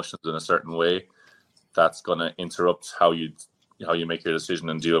your emotions in a certain way, that's going to interrupt how you make your decision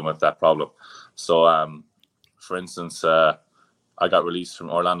and deal with that problem. So, for instance, I got released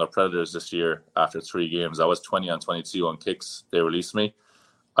from Orlando Predators this year after 3 games. I was 20 on 22 on kicks. They released me.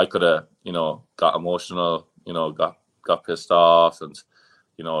 I could have, got emotional, got pissed off, and,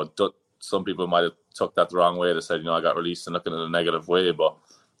 some people might have took that the wrong way. They said, I got released and looking in a negative way, but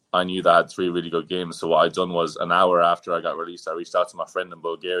I knew that I had 3 really good games. So what I'd done was, an hour after I got released, I reached out to my friend in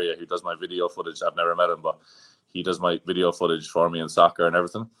Bulgaria who does my video footage. I've never met him, but he does my video footage for me in soccer and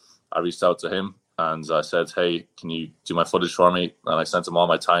everything. I reached out to him and I said, hey, can you do my footage for me? And I sent him all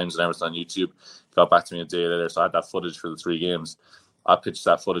my times and everything on YouTube. He got back to me a day later. So I had that footage for the 3 games. I pitched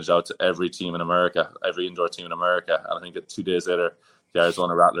that footage out to every team in America, every indoor team in America. And I think 2 days later, the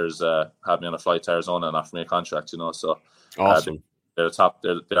Arizona Rattlers had me on a flight to Arizona and offered me a contract, you know. So awesome. They're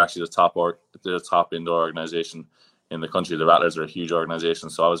actually the top indoor organization in the country. The Rattlers are a huge organization.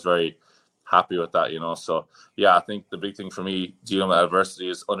 So I was very happy with that, you know. So yeah, I think the big thing for me dealing with adversity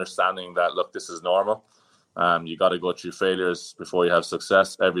is understanding that, look, this is normal. You got to go through failures before you have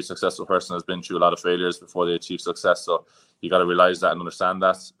success. Every successful person has been through a lot of failures before they achieve success. So you got to realize that and understand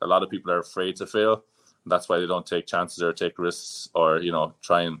that. A lot of people are afraid to fail. That's why they don't take chances or take risks or, you know,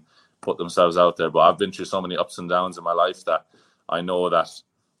 try and put themselves out there. But I've been through so many ups and downs in my life that I know that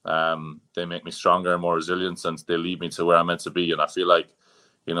they make me stronger and more resilient, and they lead me to where I'm meant to be. And I feel like,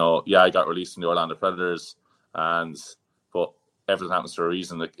 you know, yeah, I got released from the Orlando Predators, but everything happens for a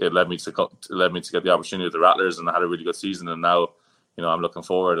reason. It led me to get the opportunity with the Rattlers, and I had a really good season. And now, you know, I'm looking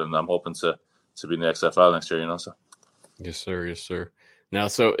forward, and I'm hoping to be in the XFL next year. You know, so. Yes, sir. Yes, sir. Now,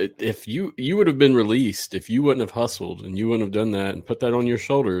 so if you would have been released, if you wouldn't have hustled and you wouldn't have done that and put that on your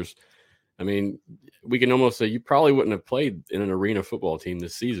shoulders, I mean, we can almost say you probably wouldn't have played in an arena football team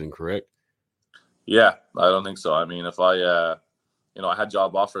this season, correct? Yeah, I don't think so. I mean, if I, you know, I had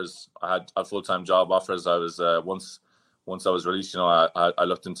job offers. I had full-time job offers. I was once I was released, you know, I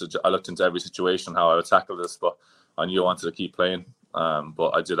looked into every situation, how I would tackle this, but I knew I wanted to keep playing. But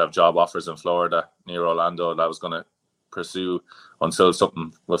I did have job offers in Florida near Orlando that I was going to pursue until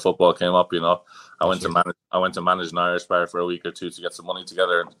something with football came up. You know, I went to manage an Irish bar for a week or 2 to get some money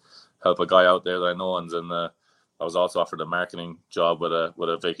together and help a guy out there that I know. And then I was also offered a marketing job with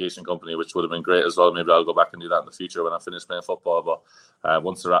a vacation company, which would have been great as well. Maybe I'll go back and do that in the future when I finish playing football. But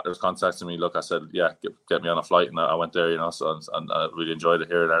once the Rattlers contacted me, look, I said, yeah, get me on a flight, and I went there. You know, so and I really enjoyed it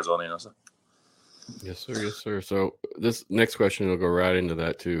here in Arizona. You know, so. Yes, sir. Yes, sir. So this next question will go right into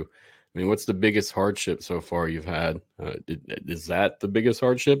that too. I mean, what's the biggest hardship so far you've had? Is that the biggest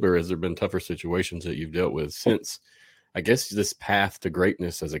hardship, or has there been tougher situations that you've dealt with since, I guess, this path to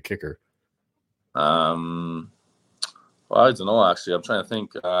greatness as a kicker? Well, I don't know, actually. I'm trying to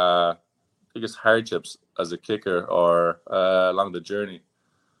think. Biggest hardships as a kicker or along the journey.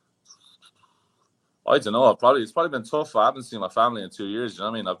 I don't know. It's probably been tough. I haven't seen my family in 2 years. You know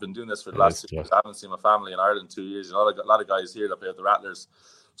what I mean? I've been doing this for the last 2 years. I haven't seen my family in Ireland in 2 years. You know, a lot of guys here that play with the Rattlers.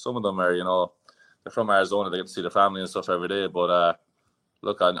 Some of them are, you know, they're from Arizona. They get to see their family and stuff every day. But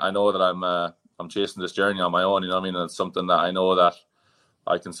look, I know that I'm chasing this journey on my own. You know what I mean? And it's something that I know that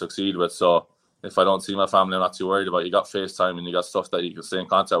I can succeed with. So if I don't see my family, I'm not too worried about it. You got FaceTime and you got stuff that you can stay in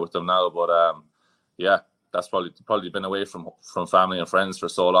contact with them now. But yeah, that's probably been away from family and friends for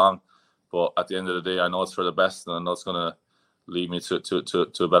so long. But at the end of the day, I know it's for the best, and I know it's going to lead me to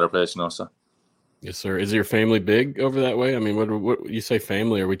a better place, you know. So. Yes, sir. Is your family big over that way? I mean, what you say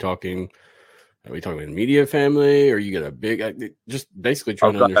family? Are we talking immediate family, or you got a big? Just basically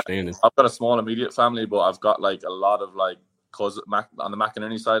trying to understand it. I've got a small immediate family, but I've got like a lot of like cousins on the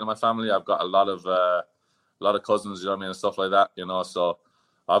McInerney side of my family. I've got a lot of cousins, you know what I mean, and stuff like that, you know. So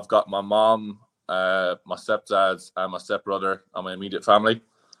I've got my mom, my stepdads, and my stepbrother on my immediate family.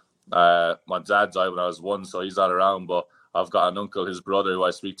 My dad died when I was 1, so he's not around. But I've got an uncle, his brother, who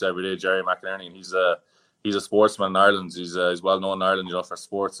I speak to every day, Jerry McInerney, and he's a sportsman in Ireland. He's well known in Ireland, you know, for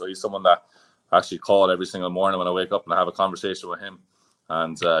sports. So he's someone that I actually call every single morning when I wake up, and I have a conversation with him.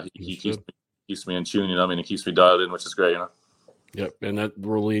 And he keeps me in tune, you know what I mean? He keeps me dialed in, which is great, you know. Yep, and that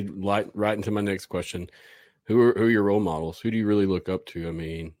will lead right into my next question. Who are your role models? Who do you really look up to? I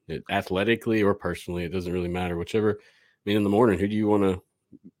mean, athletically or personally, it doesn't really matter. Whichever. I mean, in the morning, who do you want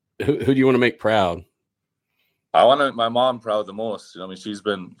to make proud? I want to make my mom proud the most. You know, I mean, she's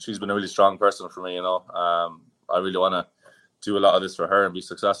been a really strong person for me. You know, I really want to do a lot of this for her and be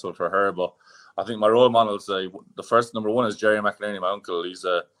successful for her. But I think my role models, the first number one is Jerry McInerney, my uncle. He's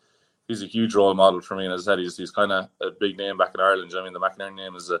a huge role model for me, and as I said, he's kind of a big name back in Ireland. You know, I mean, the McInerney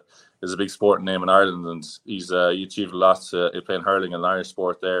name is a big sporting name in Ireland, and he achieved a lot playing hurling and Irish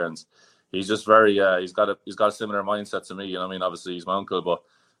sport there, and he's just very he's got a similar mindset to me. You know, what I mean, obviously he's my uncle, but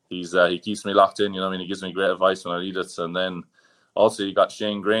he keeps me locked in. You know, what I mean, he gives me great advice when I need it. And then also you got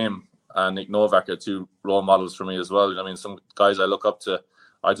Shane Graham and Nick Novak are 2 role models for me as well. You know, what I mean, some guys I look up to.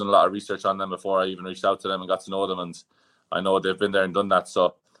 I've done a lot of research on them before I even reached out to them and got to know them, and I know they've been there and done that.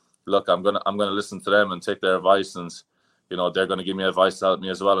 So look, I'm gonna listen to them and take their advice, and you know they're gonna give me advice to help me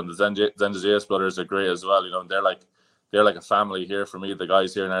as well. And the Zendejas brothers are great as well. You know, they're like they're like a family here for me. The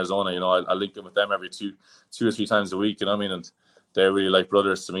guys here in Arizona, I link in with them every two or three times a week. You know what I mean? And they're really like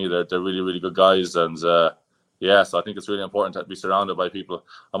brothers to me. They're really, really good guys. And so I think it's really important to be surrounded by people.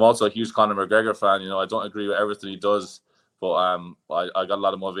 I'm also a huge Conor McGregor fan. I don't agree with everything he does, but I got a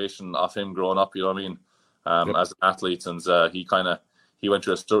lot of motivation off him growing up. You know what I mean? As an athlete, and he went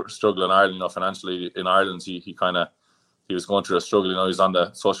through a struggle in Ireland. Financially in Ireland, he was going through a struggle. He was on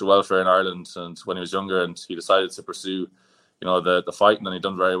the social welfare in Ireland, and when he was younger, and he decided to pursue, the fighting, and he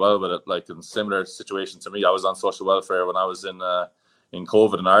done very well with it. Like in similar situation to me, I was on social welfare when I was in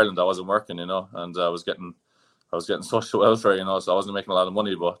COVID in Ireland. I wasn't working, and I was getting social welfare, so I wasn't making a lot of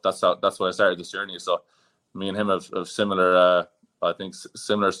money. But that's when I started this journey. So me and him have similar, I think,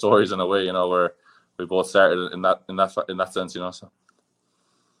 similar stories in a way, where we both started in that sense, So.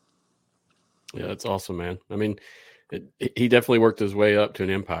 Yeah, that's awesome, man. I mean, he definitely worked his way up to an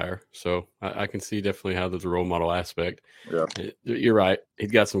empire, so I can see definitely how there's a role model aspect. Yeah, you're right.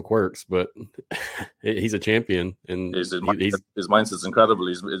 He's got some quirks, but he's a champion, and his mindset's incredible.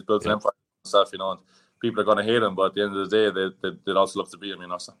 He's built an empire and stuff, and people are going to hate him, but at the end of the day, they'd also love to be him,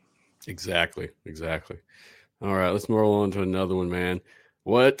 So. Exactly. All right, let's move on to another one, man.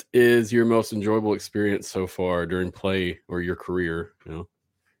 What is your most enjoyable experience so far during play or your career?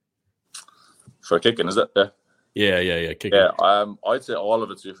 For kicking, is it? Yeah. Kicking. Yeah, I'd say all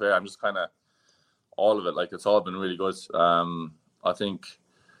of it, to be fair. I'm just kind of all of it. Like, it's all been really good. I think,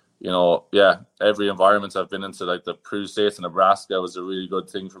 every environment I've been into, like the Peru States and Nebraska, was a really good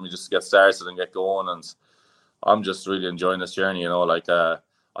thing for me just to get started and get going. And I'm just really enjoying this journey,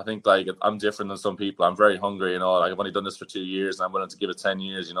 I think, like, I'm different than some people. I'm very hungry, like, I've only done this for 2 years, and I'm willing to give it 10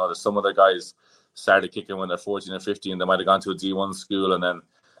 years. There's some other guys started kicking when they're 14 or 15. They might have gone to a D1 school, and then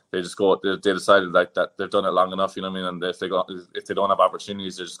they just go. They decided like that they've done it long enough. You know what I mean? And if they don't have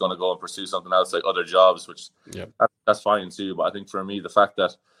opportunities, they're just going to go and pursue something else, like other jobs, which that's fine too. But I think for me, the fact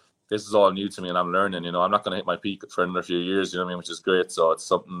that this is all new to me and I'm learning, I'm not going to hit my peak for another few years. You know what I mean? Which is great. So it's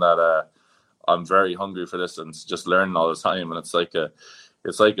something that I'm very hungry for this, and just learning all the time. And it's like a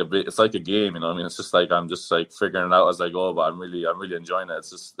game. You know what I mean? It's just like I'm just like figuring it out as I go. But I'm really enjoying it.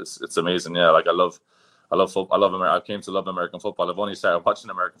 It's amazing. Yeah, like I love football. I love America. I came to love American football. I've only started watching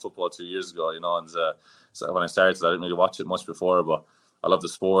American football 2 years ago, and so when I started, I didn't really watch it much before, but I love the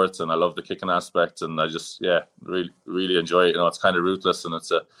sport and I love the kicking aspect, and I just really enjoy it. It's kind of ruthless, and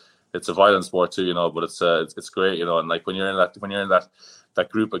it's a violent sport too, but it's great, and like when you're in that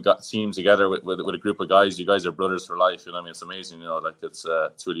group of team together with a group of guys, you guys are brothers for life. I mean, it's amazing. Like it's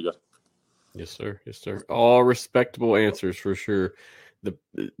really good. Yes, sir. All respectable answers for sure.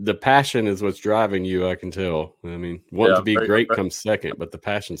 The passion is what's driving you, I can tell. I mean, wanting to be great comes second, but the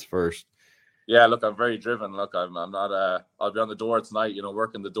passion's first. Yeah, look, I'm very driven. Look, I'm not. I'll be on the door tonight.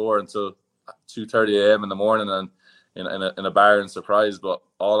 Working the door until 2:30 a.m. in the morning, and in a bar in Surprise. But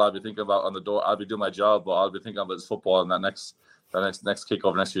all I'll be thinking about on the door, I'll be doing my job, but I'll be thinking about is football and that next kick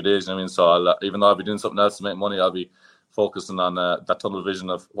over the next few days. You know what I mean? So even though I'll be doing something else to make money, I'll be focusing on that tunnel vision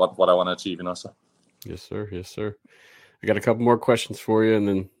of what I want to achieve. So. Yes, sir. I got a couple more questions for you,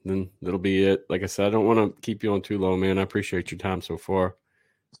 and then that'll be it. Like I said, I don't want to keep you on too long, man. I appreciate your time so far.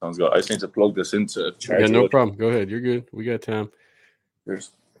 Sounds good. I just need to plug this into charge. Yeah, no problem. Go ahead. You're good. We got time.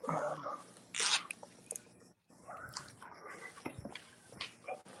 Cheers.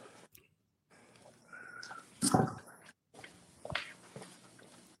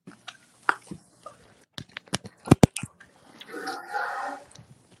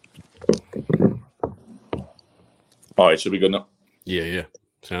 All right, should be good now. Yeah.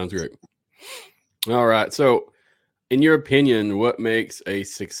 Sounds great. All right. So, in your opinion, what makes a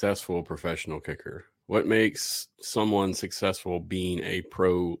successful professional kicker? What makes someone successful being a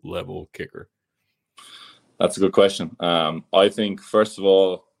pro level kicker? That's a good question. I think, first of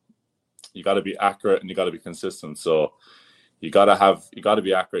all, you got to be accurate and you got to be consistent. So you got to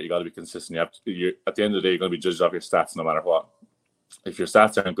be accurate. You got to be consistent. At the end of the day, you're going to be judged off your stats no matter what. If your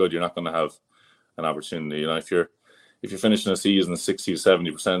stats aren't good, you're not going to have an opportunity. If you're finishing a season 60 to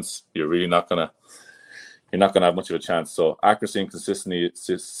 70%, you're really not going to have much of a chance. So accuracy and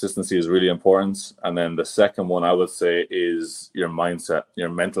consistency is really important. And then the second one I would say is your mindset, your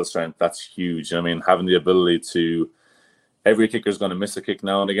mental strength. That's huge. I mean, having the ability to, every kicker is going to miss a kick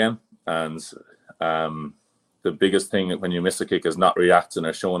now and again. And the biggest thing when you miss a kick is not reacting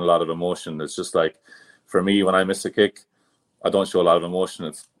or showing a lot of emotion. It's just like, for me, when I miss a kick, I don't show a lot of emotion.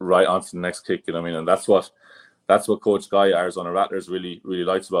 It's right on to the next kick, you know what I mean? And that's what Coach Guy, Arizona Rattlers, really, really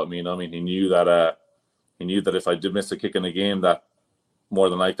likes about me, you know what I mean? He knew that if I did miss a kick in a game, that more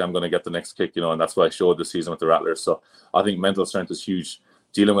than likely I'm going to get the next kick, and that's what I showed this season with the Rattlers. So I think mental strength is huge.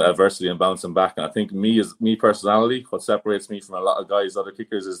 dealing with adversity and bouncing back. And I think me personality, what separates me from a lot of guys, other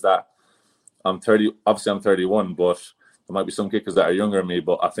kickers, is that I'm 30. Obviously, I'm 31, but there might be some kickers that are younger than me,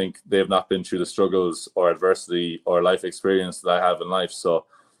 but I think they've not been through the struggles or adversity or life experience that I have in life. So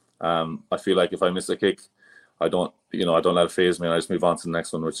I feel like if I miss a kick, I don't let it phase me, and I just move on to the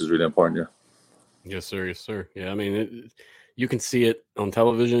next one, which is really important. Yeah. Yes, sir. Yes, sir. Yeah, I mean, you can see it on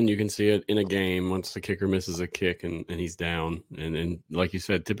television. You can see it in a game once the kicker misses a kick and he's down. And like you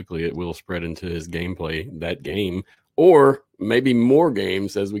said, typically it will spread into his gameplay that game, or maybe more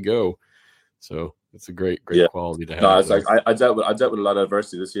games as we go. So it's a great quality to have. No, it's like I dealt with a lot of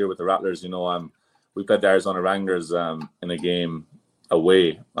adversity this year with the Rattlers. We played the Arizona Wranglers in a game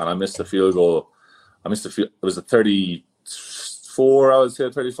away, and I missed a field goal. It was a 34, I would say,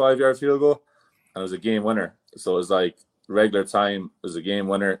 a 35-yard field goal, and it was a game winner. So it was like regular time. It was a game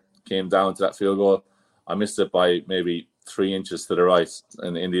winner. Came down to that field goal. I missed it by maybe 3 inches to the right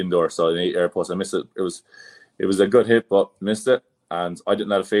in the indoor. So in the 8-yard post, I missed it. It was a good hit, but missed it, and I didn't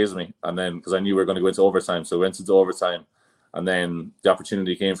let it phase me. And then because I knew we were going to go into overtime, so we went into overtime, and then the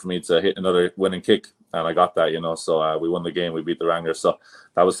opportunity came for me to hit another winning kick, and I got that. So we won the game. We beat the Wranglers. So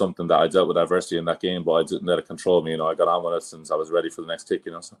that was something that I dealt with adversity in that game, but I didn't let it control me. I got on with it since I was ready for the next kick.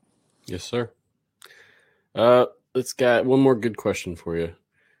 So. Yes, sir. Let's get one more good question for you.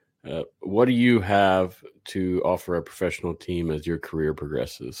 What do you have to offer a professional team as your career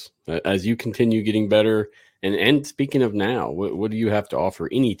progresses? As you continue getting better, and speaking of now, what do you have to offer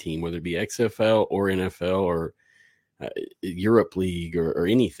any team, whether it be XFL or NFL or Europe League or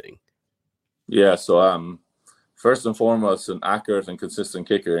anything? Yeah, so first and foremost, an accurate and consistent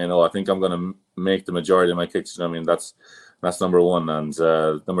kicker. I think I'm going to make the majority of my kicks. That's number one. And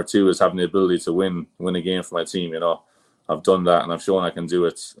number two is having the ability to win a game for my team. I've done that and I've shown I can do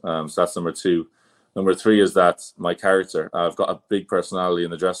it. So that's number two. Number three is that my character. I've got a big personality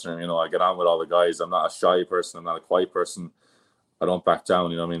in the dressing room. I get on with all the guys. I'm not a shy person. I'm not a quiet person. I don't back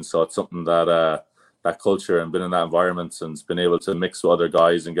down. So it's something that that culture and been in that environment and been able to mix with other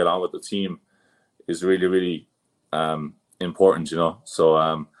guys and get on with the team is really, really important.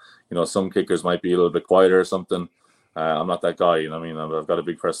 So some kickers might be a little bit quieter or something. I'm not that guy, I've got a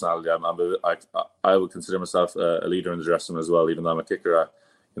big personality. I would consider myself a leader in the dressing room as well. Even though I'm a kicker,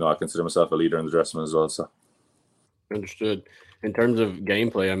 I consider myself a leader in the dressing room as well. So, understood. In terms of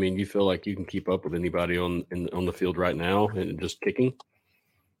gameplay, you feel like you can keep up with anybody on the field right now and just kicking?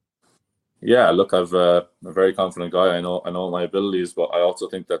 Yeah, look, I'm a very confident guy. I know my abilities, but I also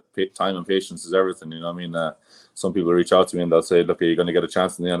think that time and patience is everything. Some people reach out to me and they'll say, "Look, are you going to get a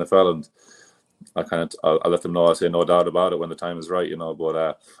chance in the NFL?" And I'll let them know. I say no doubt about it when the time is right,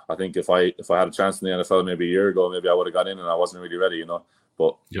 But I think if I had a chance in the NFL maybe a year ago, maybe I would have got in and I wasn't really ready,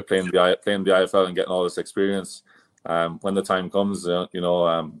 But playing the IFL and getting all this experience, when the time comes, I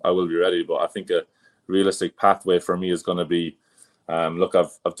will be ready. But I think a realistic pathway for me is going to be, look,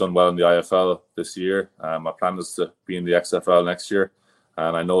 I've done well in the IFL this year. My plan is to be in the XFL next year,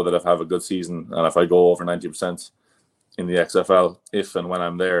 and I know that if I have a good season and if I go over 90% in the XFL, if and when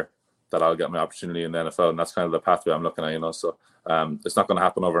I'm there, that I'll get my opportunity in the NFL, and that's kind of the pathway I'm looking at. So it's not going to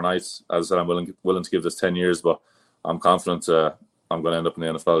happen overnight. As I said, I'm willing to give this 10 years, but I'm confident I'm going to end up in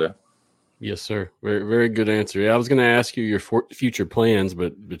the NFL. Yeah. Yes, sir. Very, very good answer. Yeah, I was going to ask you your future plans,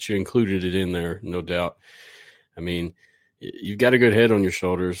 but you included it in there, no doubt. You've got a good head on your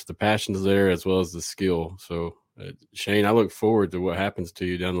shoulders. The passion's there as well as the skill. So, Shane, I look forward to what happens to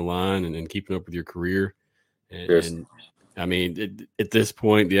you down the line and keeping up with your career. And at this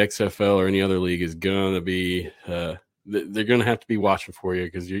point, the XFL or any other league is going to be they're going to have to be watching for you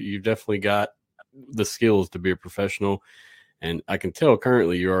because you've definitely got the skills to be a professional. And I can tell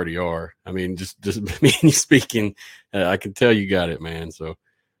currently you already are. Just me speaking, I can tell you got it, man. So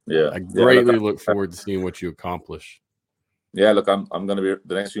yeah, I greatly look forward to seeing what you accomplish. Yeah, look, I'm going to be,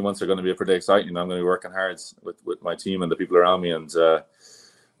 the next few months are going to be pretty exciting. I'm going to be working hard with my team and the people around me. And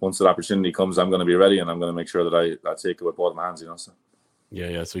once that opportunity comes, I'm going to be ready and I'm going to make sure that I take it with both my hands, So.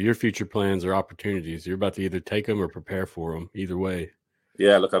 Yeah. So your future plans are opportunities. You're about to either take them or prepare for them. Either way.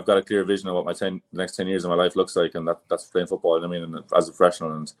 Yeah, look, I've got a clear vision of what the next 10 years of my life looks like, and that's playing football. And as a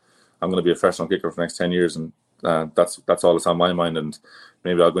professional, and I'm going to be a professional kicker for the next 10 years, and that's all that's on my mind. And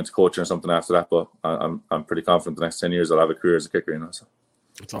maybe I'll go into coaching or something after that, but I'm pretty confident the next 10 years I'll have a career as a kicker. So.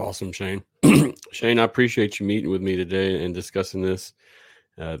 That's awesome, Shane. Shane, I appreciate you meeting with me today and discussing this.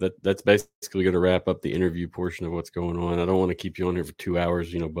 That's basically going to wrap up the interview portion of what's going on. I don't want to keep you on here for 2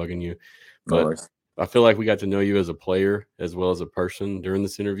 hours, bugging you, but I feel like we got to know you as a player as well as a person during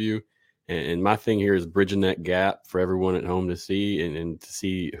this interview. And my thing here is bridging that gap for everyone at home to see and to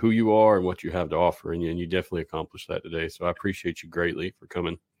see who you are and what you have to offer. And you definitely accomplished that today. So I appreciate you greatly for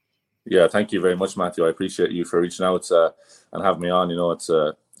coming. Yeah, thank you very much, Matthew. I appreciate you for reaching out and having me on. You know, it's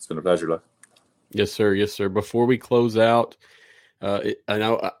been a pleasure. Yes, sir. Yes, sir. Before we close out, and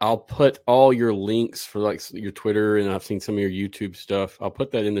I'll put all your links for like your Twitter, and I've seen some of your YouTube stuff. I'll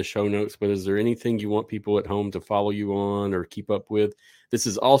put that in the show notes. But is there anything you want people at home to follow you on or keep up with? This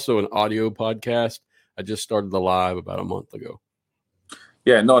is also an audio podcast. I just started the live about a month ago.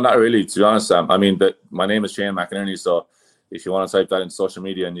 Yeah, no, not really. To be honest, I mean, my name is Shane McInerney, so if you want to type that in social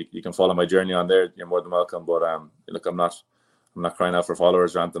media and you can follow my journey on there, you're more than welcome. But look, I'm not crying out for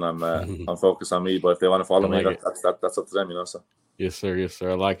followers or anything. I'm focused on me. But if they want to follow me, that's up to them, you know. So. Yes, sir. Yes,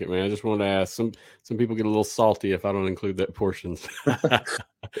 sir. I like it, man. I just wanted to ask. Some people get a little salty if I don't include that portion.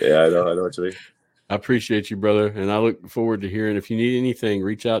 Yeah, I know what you mean. I appreciate you, brother, and I look forward to hearing. If you need anything,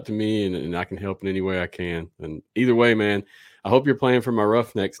 reach out to me, and I can help in any way I can. And either way, man, I hope you're playing for my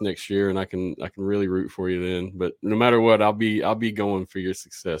Roughnecks next year, and I can really root for you then. But no matter what, I'll be going for your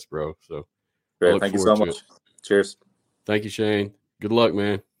success, bro. So great, thank you so much. Cheers. Thank you, Shane. Good luck,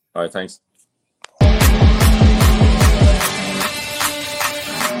 man. All right, thanks.